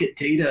all look at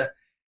data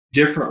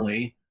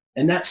differently.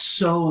 And that's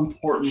so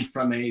important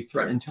from a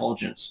threat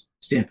intelligence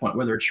standpoint,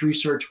 whether it's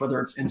research,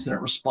 whether it's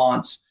incident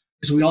response,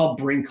 because we all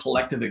bring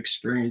collective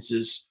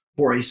experiences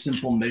for a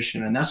simple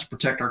mission, and that's to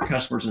protect our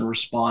customers and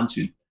respond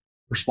to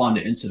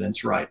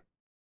incidents, right?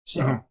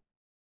 So. Mm-hmm.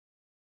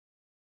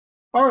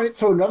 All right,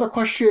 so another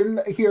question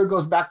here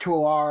goes back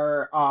to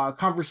our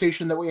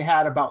conversation that we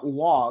had about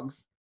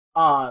logs.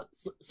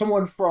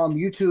 Someone from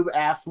YouTube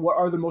asked, what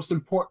are the most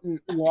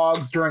important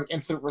logs during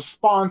incident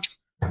response?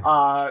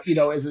 You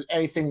know, is it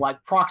anything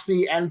like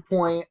proxy,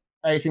 endpoint,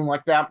 anything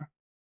like that?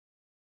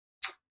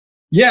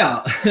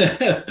 Yeah,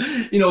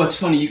 you know, it's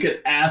funny. You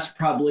could ask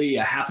probably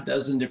a half a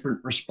dozen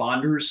different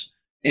responders,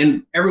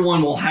 and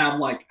everyone will have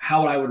like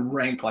how I would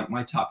rank like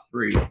my top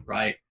 3,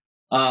 right?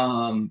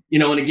 You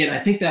know, and again, I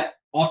think that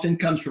often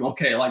comes from,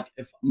 okay, like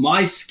if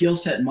my skill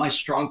set and my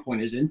strong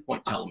point is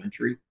endpoint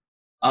telemetry,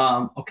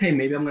 okay,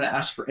 maybe I'm going to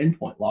ask for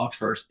endpoint logs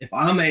first. If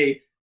I'm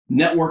a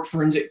network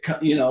forensic,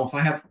 you know, if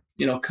I have,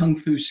 you know, kung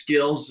fu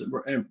skills,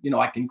 you know,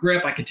 I can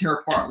grip, I can tear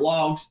apart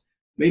logs,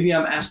 maybe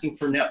I'm asking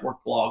for network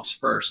logs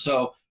first.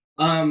 So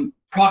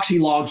proxy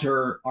logs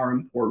are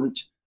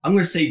important. I'm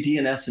going to say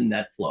DNS and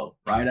NetFlow,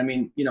 right? I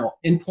mean,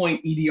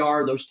 endpoint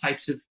EDR, those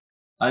types of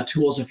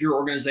tools. If your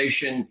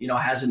organization,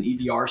 has an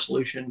EDR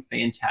solution,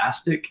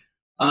 fantastic.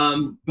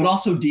 But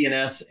also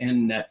DNS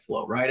and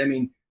NetFlow, right? I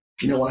mean,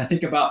 when I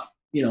think about,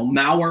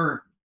 malware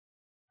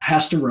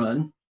has to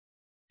run.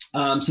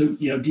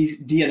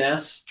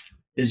 DNS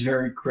is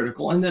very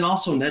critical. And then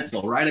also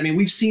NetFlow, right? I mean,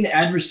 we've seen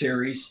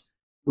adversaries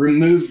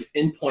remove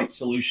endpoint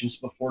solutions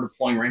before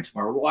deploying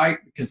ransomware. Why?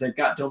 Because they've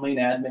got domain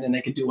admin and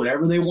they can do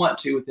whatever they want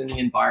to within the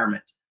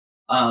environment.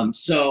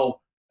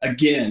 So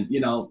again,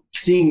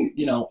 seeing,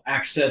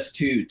 access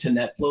to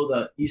NetFlow,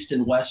 the east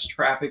and west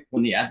traffic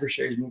when the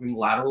adversary is moving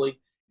laterally,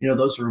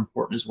 those are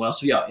important as well.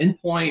 So yeah,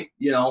 endpoint,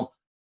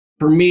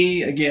 for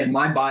me, again,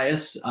 my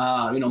bias,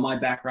 my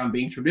background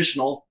being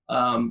traditional,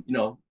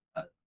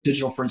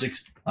 digital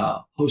forensics,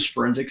 host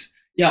forensics.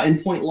 Yeah,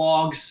 endpoint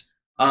logs,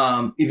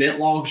 event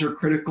logs are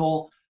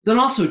critical. Then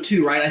also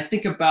too, right? I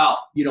think about,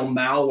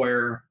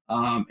 malware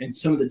and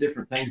some of the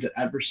different things that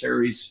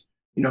adversaries,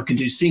 can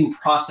do, seeing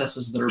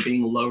processes that are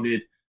being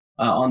loaded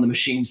on the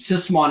machine.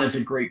 Sysmon is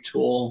a great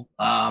tool,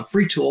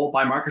 free tool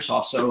by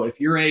Microsoft. So if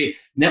you're a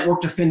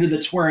network defender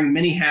that's wearing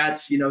many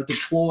hats,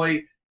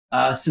 deploy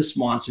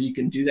Sysmon so you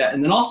can do that.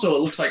 And then also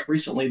it looks like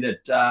recently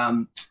that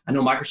I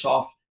know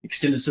Microsoft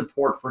extended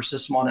support for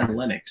Sysmon and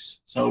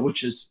Linux, so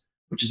which is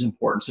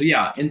important. So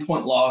yeah,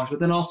 endpoint logs, but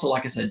then also,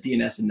 like I said,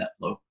 DNS and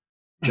NetFlow,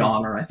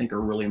 John, I think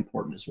are really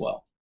important as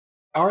well.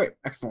 All right,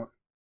 excellent.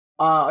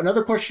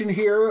 Another question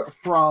here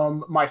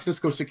from my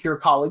Cisco Secure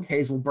colleague,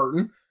 Hazel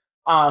Burton,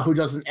 who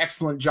does an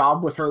excellent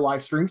job with her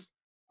live streams.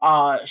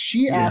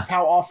 She asked,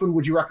 how often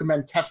would you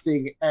recommend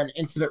testing an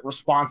incident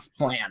response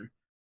plan?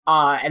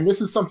 And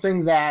this is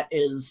something that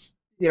is,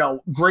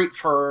 great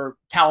for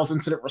Talos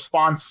incident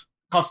response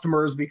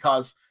customers,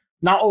 because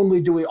not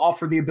only do we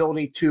offer the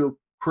ability to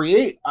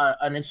create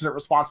an incident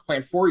response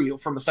plan for you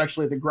from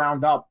essentially the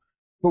ground up,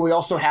 but we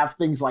also have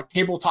things like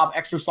tabletop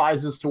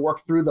exercises to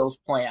work through those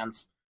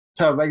plans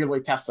to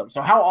regularly test them.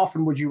 So how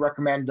often would you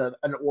recommend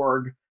an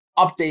org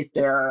update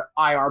their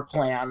IR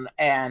plan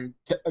and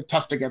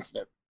test against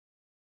it?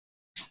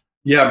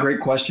 Yeah, great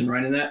question,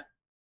 right? And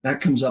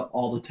that comes up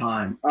all the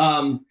time.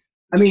 I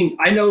mean,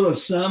 I know of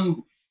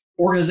some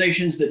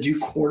organizations that do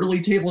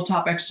quarterly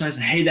tabletop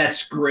exercises. Hey,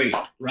 that's great,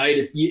 right?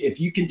 If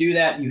you can do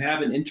that, and you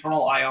have an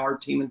internal IR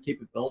team and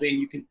capability, and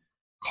you can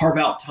carve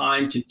out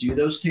time to do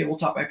those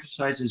tabletop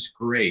exercises,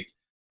 great.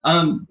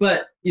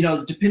 But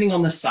depending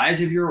on the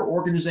size of your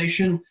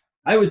organization,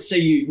 I would say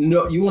you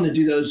want to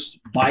do those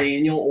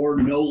biannual or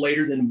no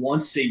later than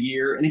once a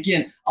year. And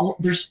again,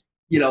 there's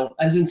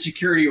as in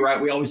security,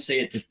 right? We always say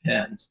it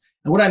depends.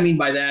 And what I mean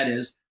by that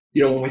is,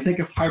 when we think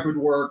of hybrid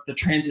work, the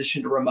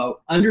transition to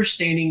remote,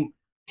 understanding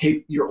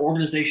your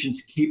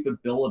organization's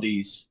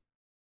capabilities,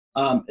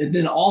 and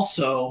then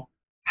also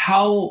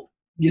how,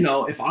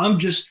 if I'm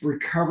just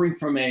recovering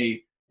from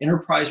a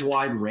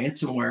enterprise-wide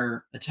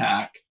ransomware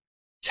attack,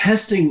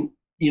 testing,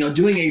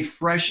 doing a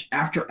fresh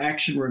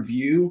after-action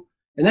review.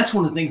 And that's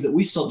one of the things that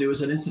we still do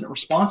as an incident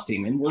response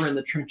team. And we're in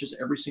the trenches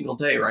every single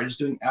day, right? Just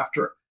doing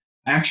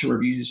after-action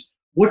reviews.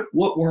 What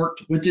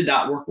worked? What did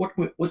not work?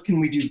 What can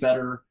we do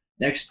better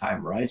next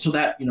time, right? So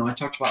that, I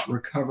talked about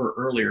recover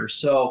earlier.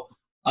 So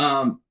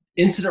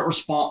incident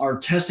response, or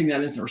testing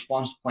that incident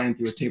response plan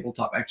through a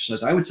tabletop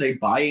exercise, I would say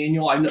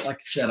biannual. I know, like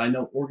I said, I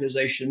know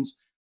organizations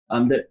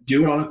that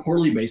do it on a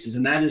quarterly basis,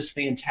 and that is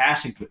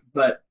fantastic.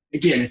 But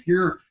again, if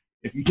you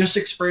just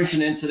experience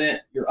an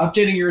incident, you're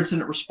updating your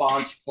incident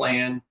response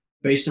plan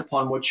based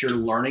upon what you're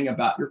learning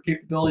about your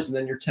capabilities, and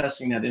then you're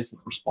testing that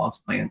incident response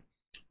plan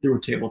through a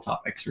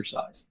tabletop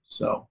exercise.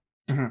 So,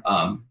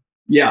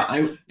 we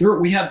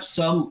have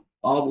some.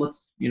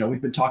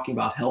 We've been talking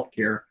about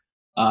healthcare.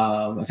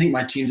 I think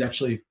my team's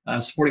actually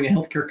supporting a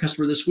healthcare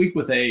customer this week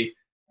with a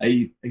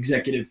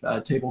executive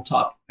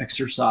tabletop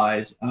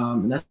exercise,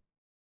 and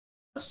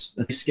that's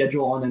a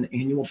schedule on an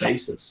annual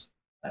basis.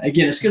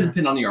 Again, it's going to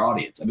depend on your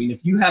audience. I mean,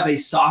 if you have a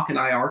SOC and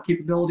IR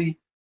capability,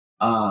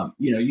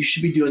 you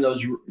should be doing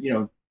those,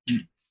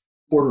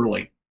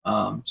 quarterly.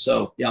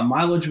 So yeah,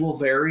 mileage will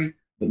vary,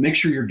 but make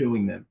sure you're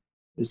doing them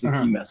is the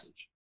key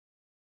message.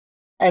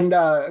 And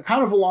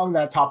kind of along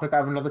that topic, I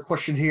have another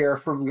question here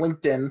from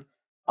LinkedIn.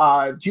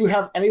 Do you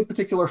have any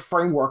particular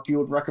framework you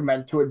would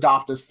recommend to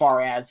adopt as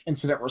far as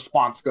incident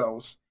response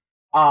goes?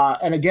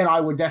 And again, I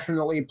would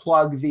definitely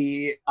plug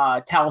the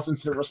Talos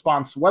Incident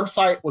Response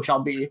website, which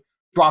I'll be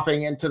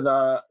dropping into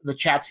the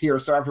chats here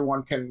so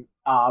everyone can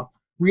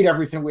read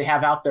everything we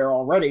have out there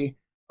already.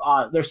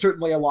 There's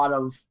certainly a lot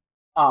of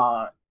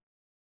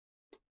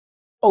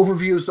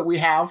overviews that we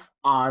have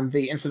on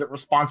the incident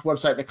response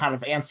website that kind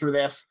of answer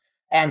this,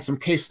 and some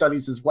case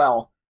studies as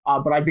well.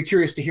 But I'd be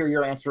curious to hear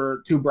your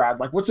answer too, Brad.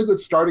 Like, what's a good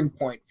starting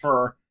point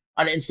for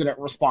an incident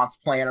response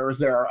plan, or is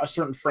there a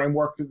certain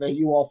framework that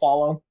you all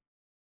follow?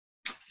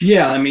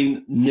 Yeah, I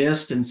mean,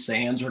 NIST and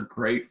SANS are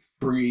great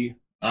free,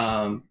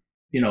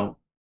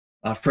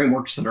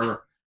 frameworks that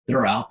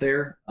are out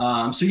there.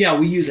 So yeah,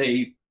 we use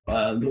the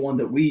one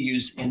that we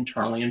use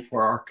internally and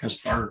for our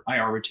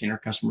IR retainer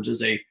customers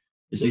is a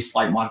is a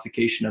slight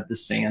modification of the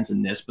SANS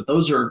and NIST. But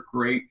those are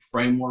great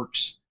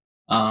frameworks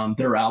that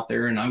are out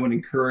there, and I would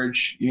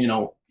encourage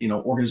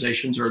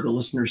organizations or the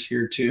listeners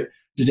here to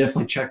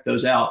definitely check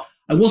those out.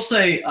 I will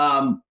say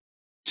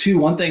too,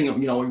 one thing,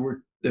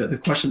 the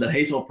question that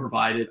Hazel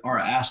provided are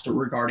asked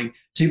regarding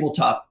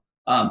tabletop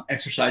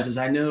exercises.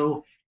 I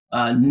know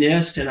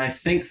NIST and I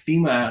think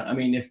FEMA. I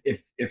mean,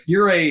 if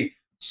you're a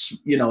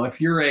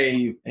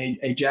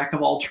jack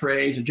of all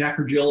trades, a jack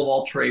or Jill of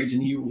all trades,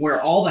 and you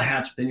wear all the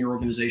hats within your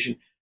organization,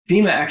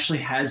 FEMA actually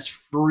has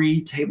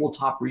free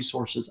tabletop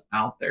resources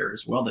out there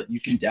as well that you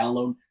can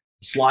download,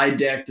 slide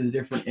deck to the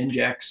different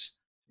injects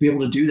to be able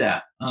to do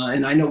that.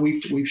 And I know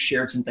we've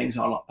shared some things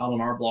out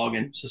on our blog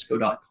and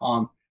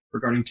Cisco.com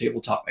regarding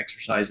tabletop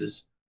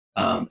exercises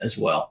as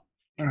well.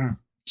 Mm-hmm.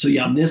 So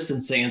yeah, NIST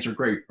and SANS are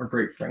great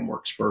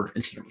frameworks for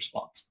incident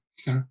response.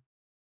 Mm-hmm.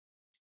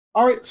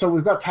 All right, so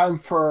we've got time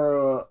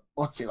for,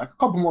 let's see, like a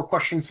couple more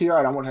questions here.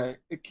 I don't want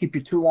to keep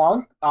you too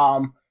long.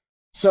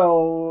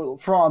 So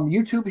from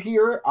YouTube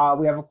here,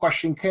 we have a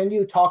question. Can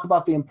you talk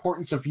about the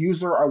importance of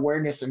user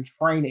awareness and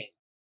training?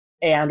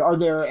 And are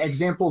there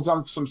examples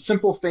of some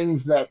simple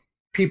things that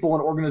people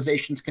and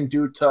organizations can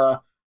do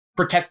to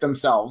protect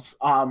themselves?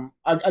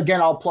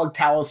 Again, I'll plug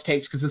Talos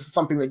Takes because this is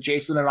something that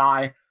Jason and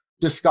I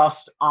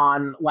discussed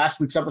on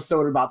last week's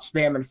episode about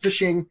spam and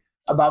phishing,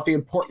 about the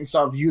importance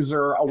of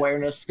user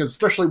awareness, because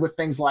especially with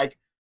things like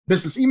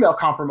business email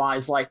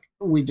compromise, like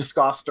we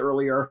discussed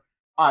earlier,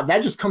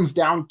 that just comes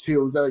down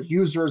to the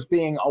users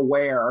being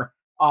aware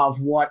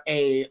of what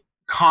a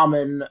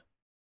common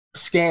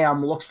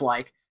scam looks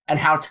like and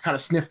how to kind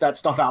of sniff that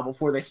stuff out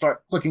before they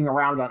start clicking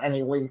around on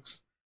any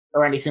links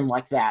or anything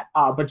like that.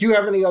 But do you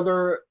have any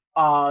other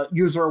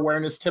user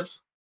awareness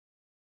tips?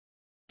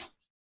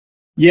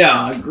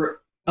 Yeah,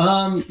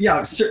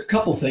 a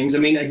couple things. I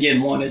mean,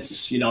 again, one,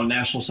 it's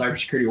National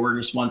Cybersecurity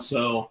Awareness Month,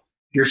 so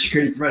if you're a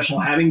security professional,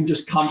 having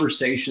just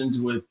conversations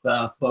with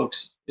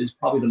folks is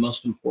probably the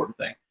most important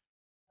thing.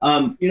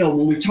 When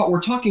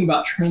we're talking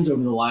about trends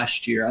over the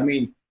last year, I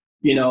mean,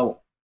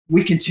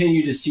 we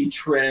continue to see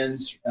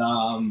trends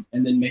and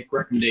then make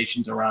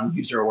recommendations around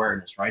user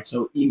awareness, right?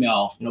 So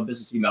email,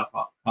 business email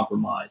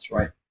compromise,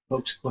 right?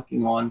 Folks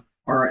clicking on,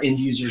 or end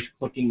users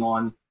clicking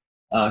on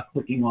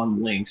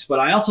links. But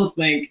I also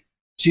think,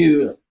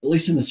 too, at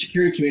least in the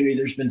security community,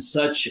 there's been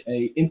such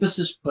a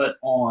emphasis put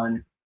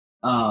on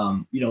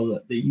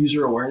the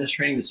user awareness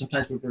training that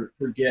sometimes we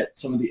forget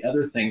some of the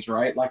other things,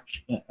 right? Like,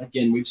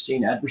 again, we've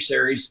seen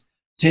adversaries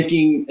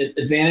taking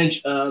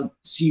advantage of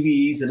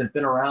CVEs that have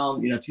been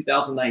around,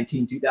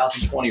 2019,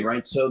 2020,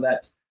 right? So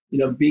that,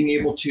 being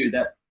able to,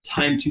 that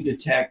time to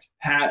detect,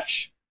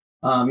 patch,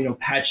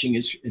 patching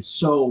is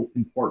so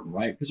important,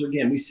 right? Because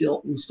again, we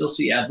still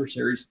see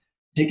adversaries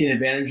taking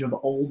advantage of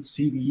old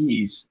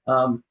CVEs.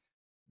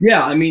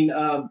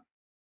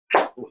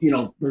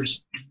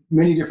 There's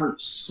many different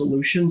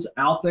solutions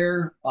out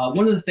there.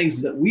 One of the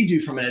things that we do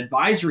from an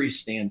advisory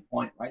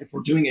standpoint, right? If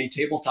we're doing a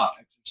tabletop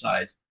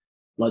exercise,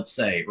 let's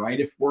say, right?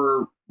 If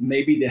we're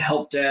maybe the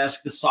help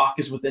desk, the SOC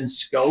is within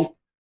scope,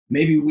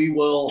 maybe we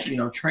will,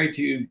 try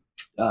to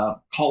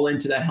call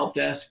into that help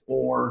desk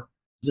or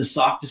the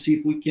SOC to see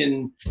if we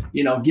can,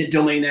 get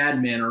domain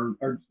admin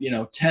or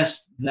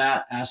test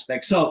that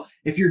aspect. So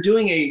if your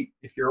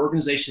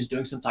organization is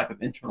doing some type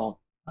of internal,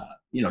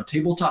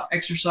 tabletop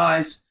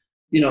exercise,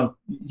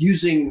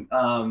 using,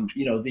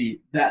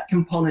 that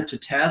component to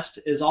test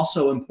is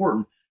also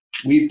important.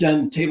 We've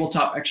done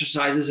tabletop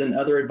exercises and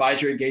other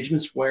advisory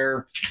engagements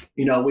where,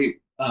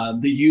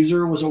 the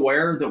user was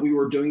aware that we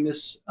were doing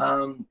this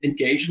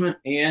engagement,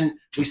 and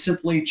we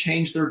simply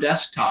changed their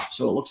desktop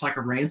so it looks like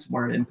a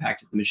ransomware had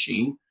impacted the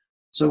machine.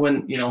 So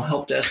when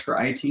help desk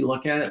or IT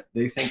look at it,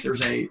 they think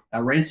there's a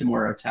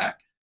ransomware attack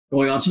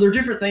going on. So there are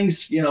different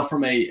things,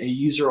 from a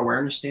user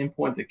awareness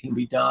standpoint that can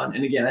be done.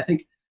 And again, I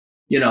think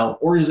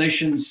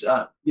organizations,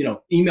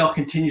 email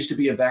continues to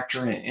be a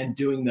vector, and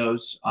doing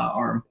those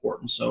are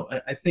important. So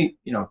I think,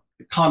 the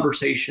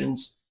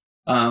conversations,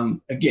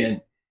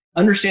 again,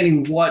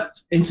 understanding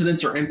what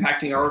incidents are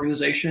impacting our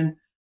organization.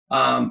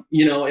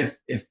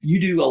 If you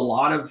do a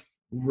lot of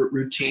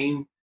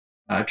routine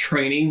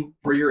training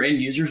for your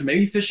end users,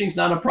 maybe phishing is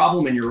not a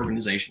problem in your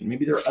organization.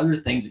 Maybe there are other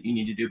things that you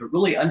need to do, but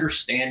really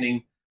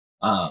understanding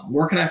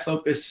where can I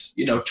focus,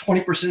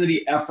 20% of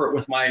the effort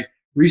with my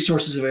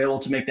resources available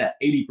to make that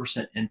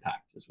 80%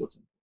 impact is what's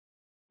important.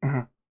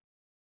 Mm-hmm.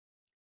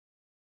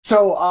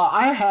 So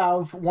I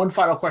have one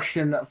final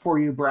question for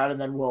you, Brad, and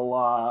then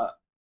we'll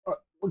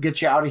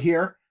get you out of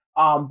here.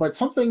 But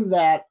something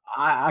that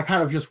I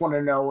kind of just want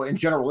to know in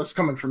general, this is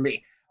coming from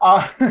me.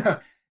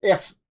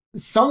 If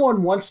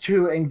someone wants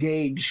to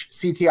engage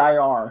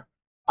CTIR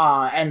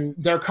and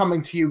they're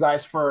coming to you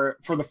guys for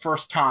the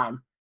first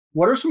time,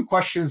 what are some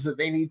questions that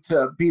they need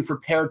to be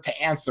prepared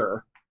to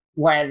answer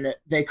when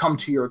they come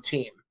to your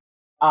team?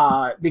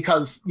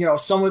 Because,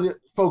 some of the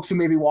folks who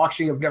may be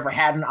watching have never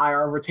had an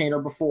IR retainer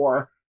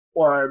before,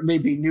 or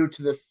maybe new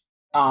to this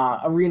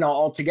arena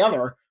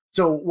altogether.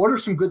 So what are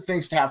some good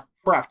things to have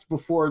prepped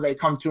before they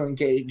come to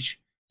engage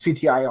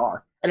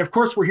CTIR? And of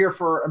course, we're here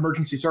for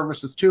emergency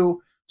services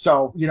too.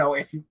 So,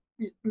 if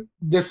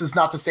this is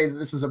not to say that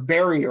this is a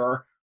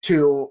barrier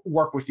to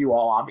work with you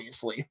all,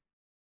 obviously.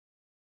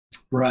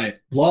 Right.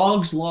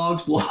 Logs,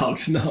 logs,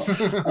 logs.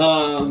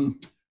 No.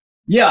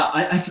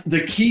 Yeah,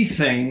 the key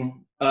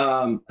thing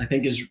I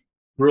think is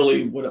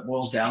really what it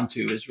boils down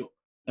to is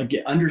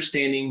again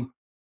understanding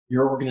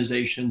your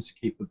organization's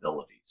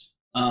capabilities.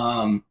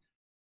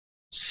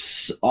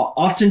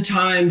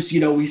 Oftentimes,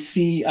 we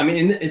see. I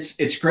mean,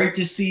 it's great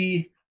to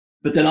see,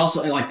 but then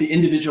also like the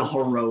individual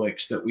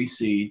heroics that we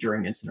see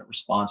during incident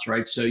response,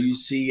 right? So you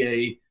see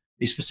a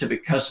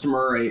specific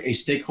customer, a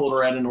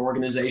stakeholder at an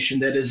organization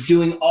that is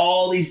doing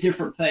all these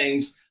different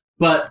things,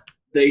 but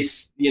they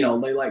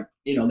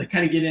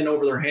kind of get in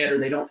over their head, or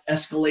they don't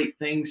escalate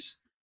things,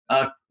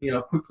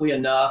 quickly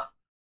enough.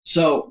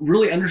 So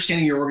really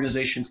understanding your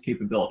organization's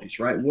capabilities,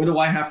 right? What do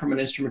I have from an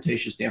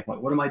instrumentation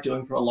standpoint? What am I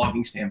doing from a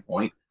logging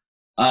standpoint?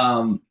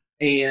 And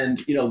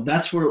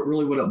that's what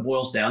it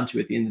boils down to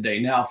at the end of the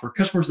day. Now, for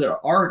customers that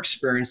are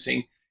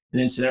experiencing an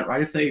incident,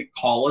 right? If they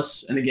call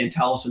us, and again,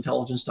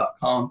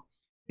 talosintelligence.com,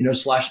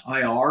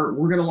 /IR,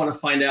 we're going to want to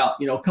find out,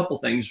 a couple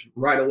things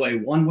right away.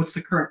 One, what's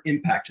the current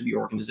impact to the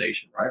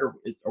organization, right?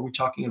 Are we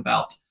talking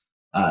about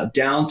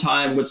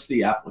downtime? What's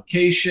the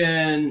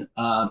application?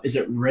 Is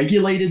it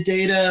regulated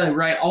data,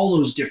 right? All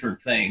those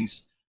different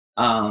things.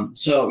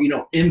 So,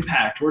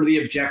 impact, what are the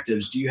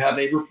objectives? Do you have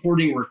a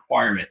reporting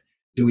requirement?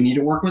 Do we need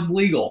to work with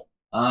legal?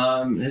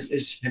 Have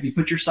you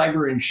put your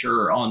cyber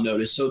insurer on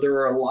notice? So there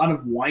are a lot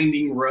of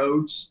winding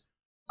roads.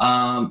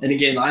 And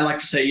again, I like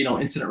to say,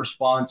 incident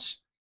response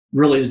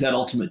really is that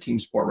ultimate team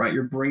sport, right?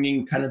 You're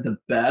bringing kind of the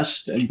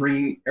best and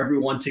bringing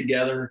everyone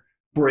together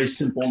for a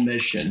simple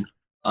mission,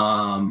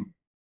 to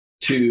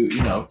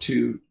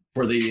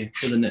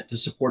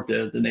support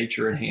the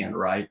nature at hand,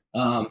 right?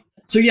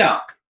 So yeah,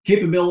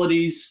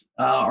 capabilities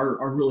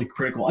are really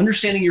critical.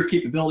 Understanding your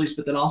capabilities,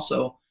 but then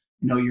also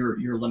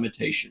your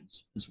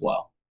limitations as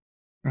well.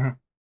 Mm-hmm.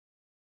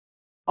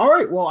 All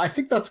right. Well, I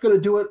think that's going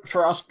to do it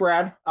for us,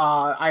 Brad.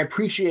 I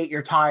appreciate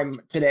your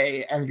time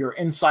today and your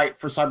insight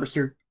for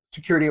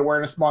Cybersecurity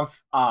Awareness Month.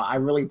 I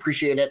really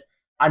appreciate it.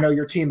 I know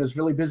your team is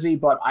really busy,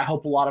 but I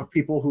hope a lot of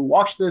people who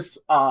watch this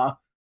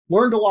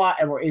learned a lot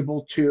and were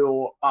able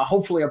to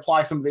hopefully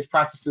apply some of these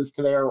practices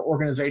to their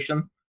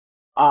organization.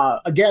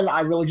 Again, I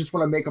really just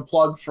want to make a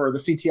plug for the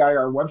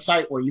CTIR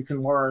website, where you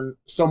can learn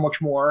so much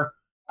more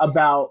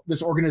about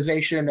this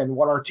organization and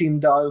what our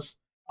team does.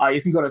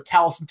 You can go to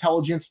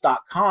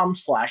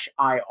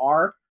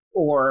talosintelligence.com/IR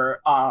or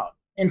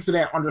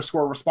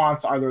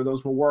incident_response. Either of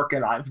those will work,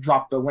 and I've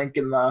dropped the link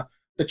in the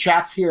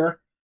chats here.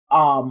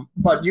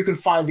 But you can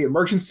find the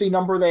emergency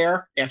number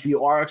there. If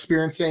you are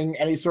experiencing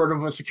any sort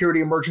of a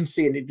security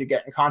emergency and need to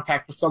get in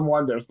contact with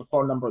someone, there's the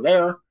phone number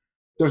there.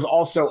 There's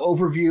also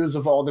overviews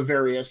of all the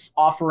various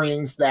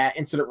offerings that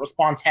incident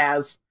response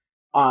has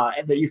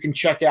that you can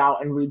check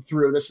out and read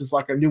through. This is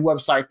like a new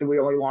website that we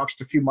only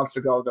launched a few months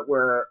ago that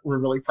we're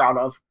really proud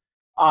of.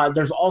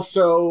 There's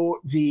also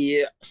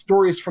the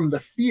Stories from the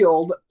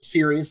Field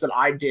series that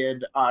I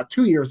did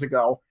 2 years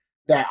ago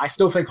that I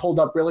still think hold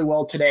up really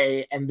well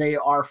today, and they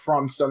are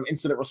from some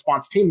incident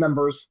response team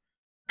members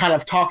kind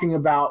of talking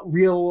about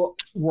real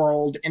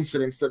world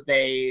incidents that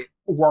they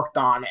worked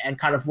on and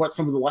kind of what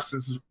some of the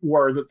lessons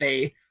were that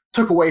they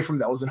took away from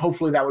those. And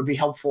hopefully that would be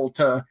helpful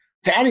to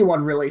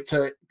anyone really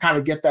to kind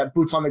of get that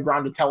boots on the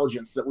ground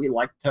intelligence that we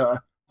like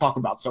to talk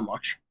about so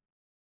much.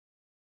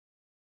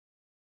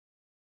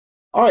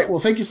 All right. Well,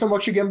 thank you so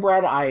much again,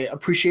 Brad. I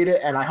appreciate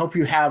it. And I hope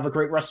you have a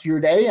great rest of your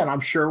day. And I'm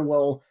sure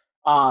we'll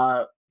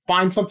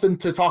find something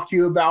to talk to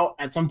you about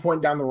at some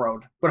point down the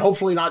road, but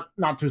hopefully not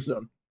too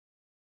soon.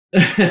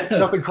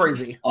 Nothing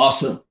crazy.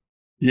 Awesome.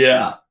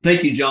 Yeah.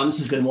 Thank you, John. This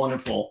has been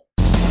wonderful.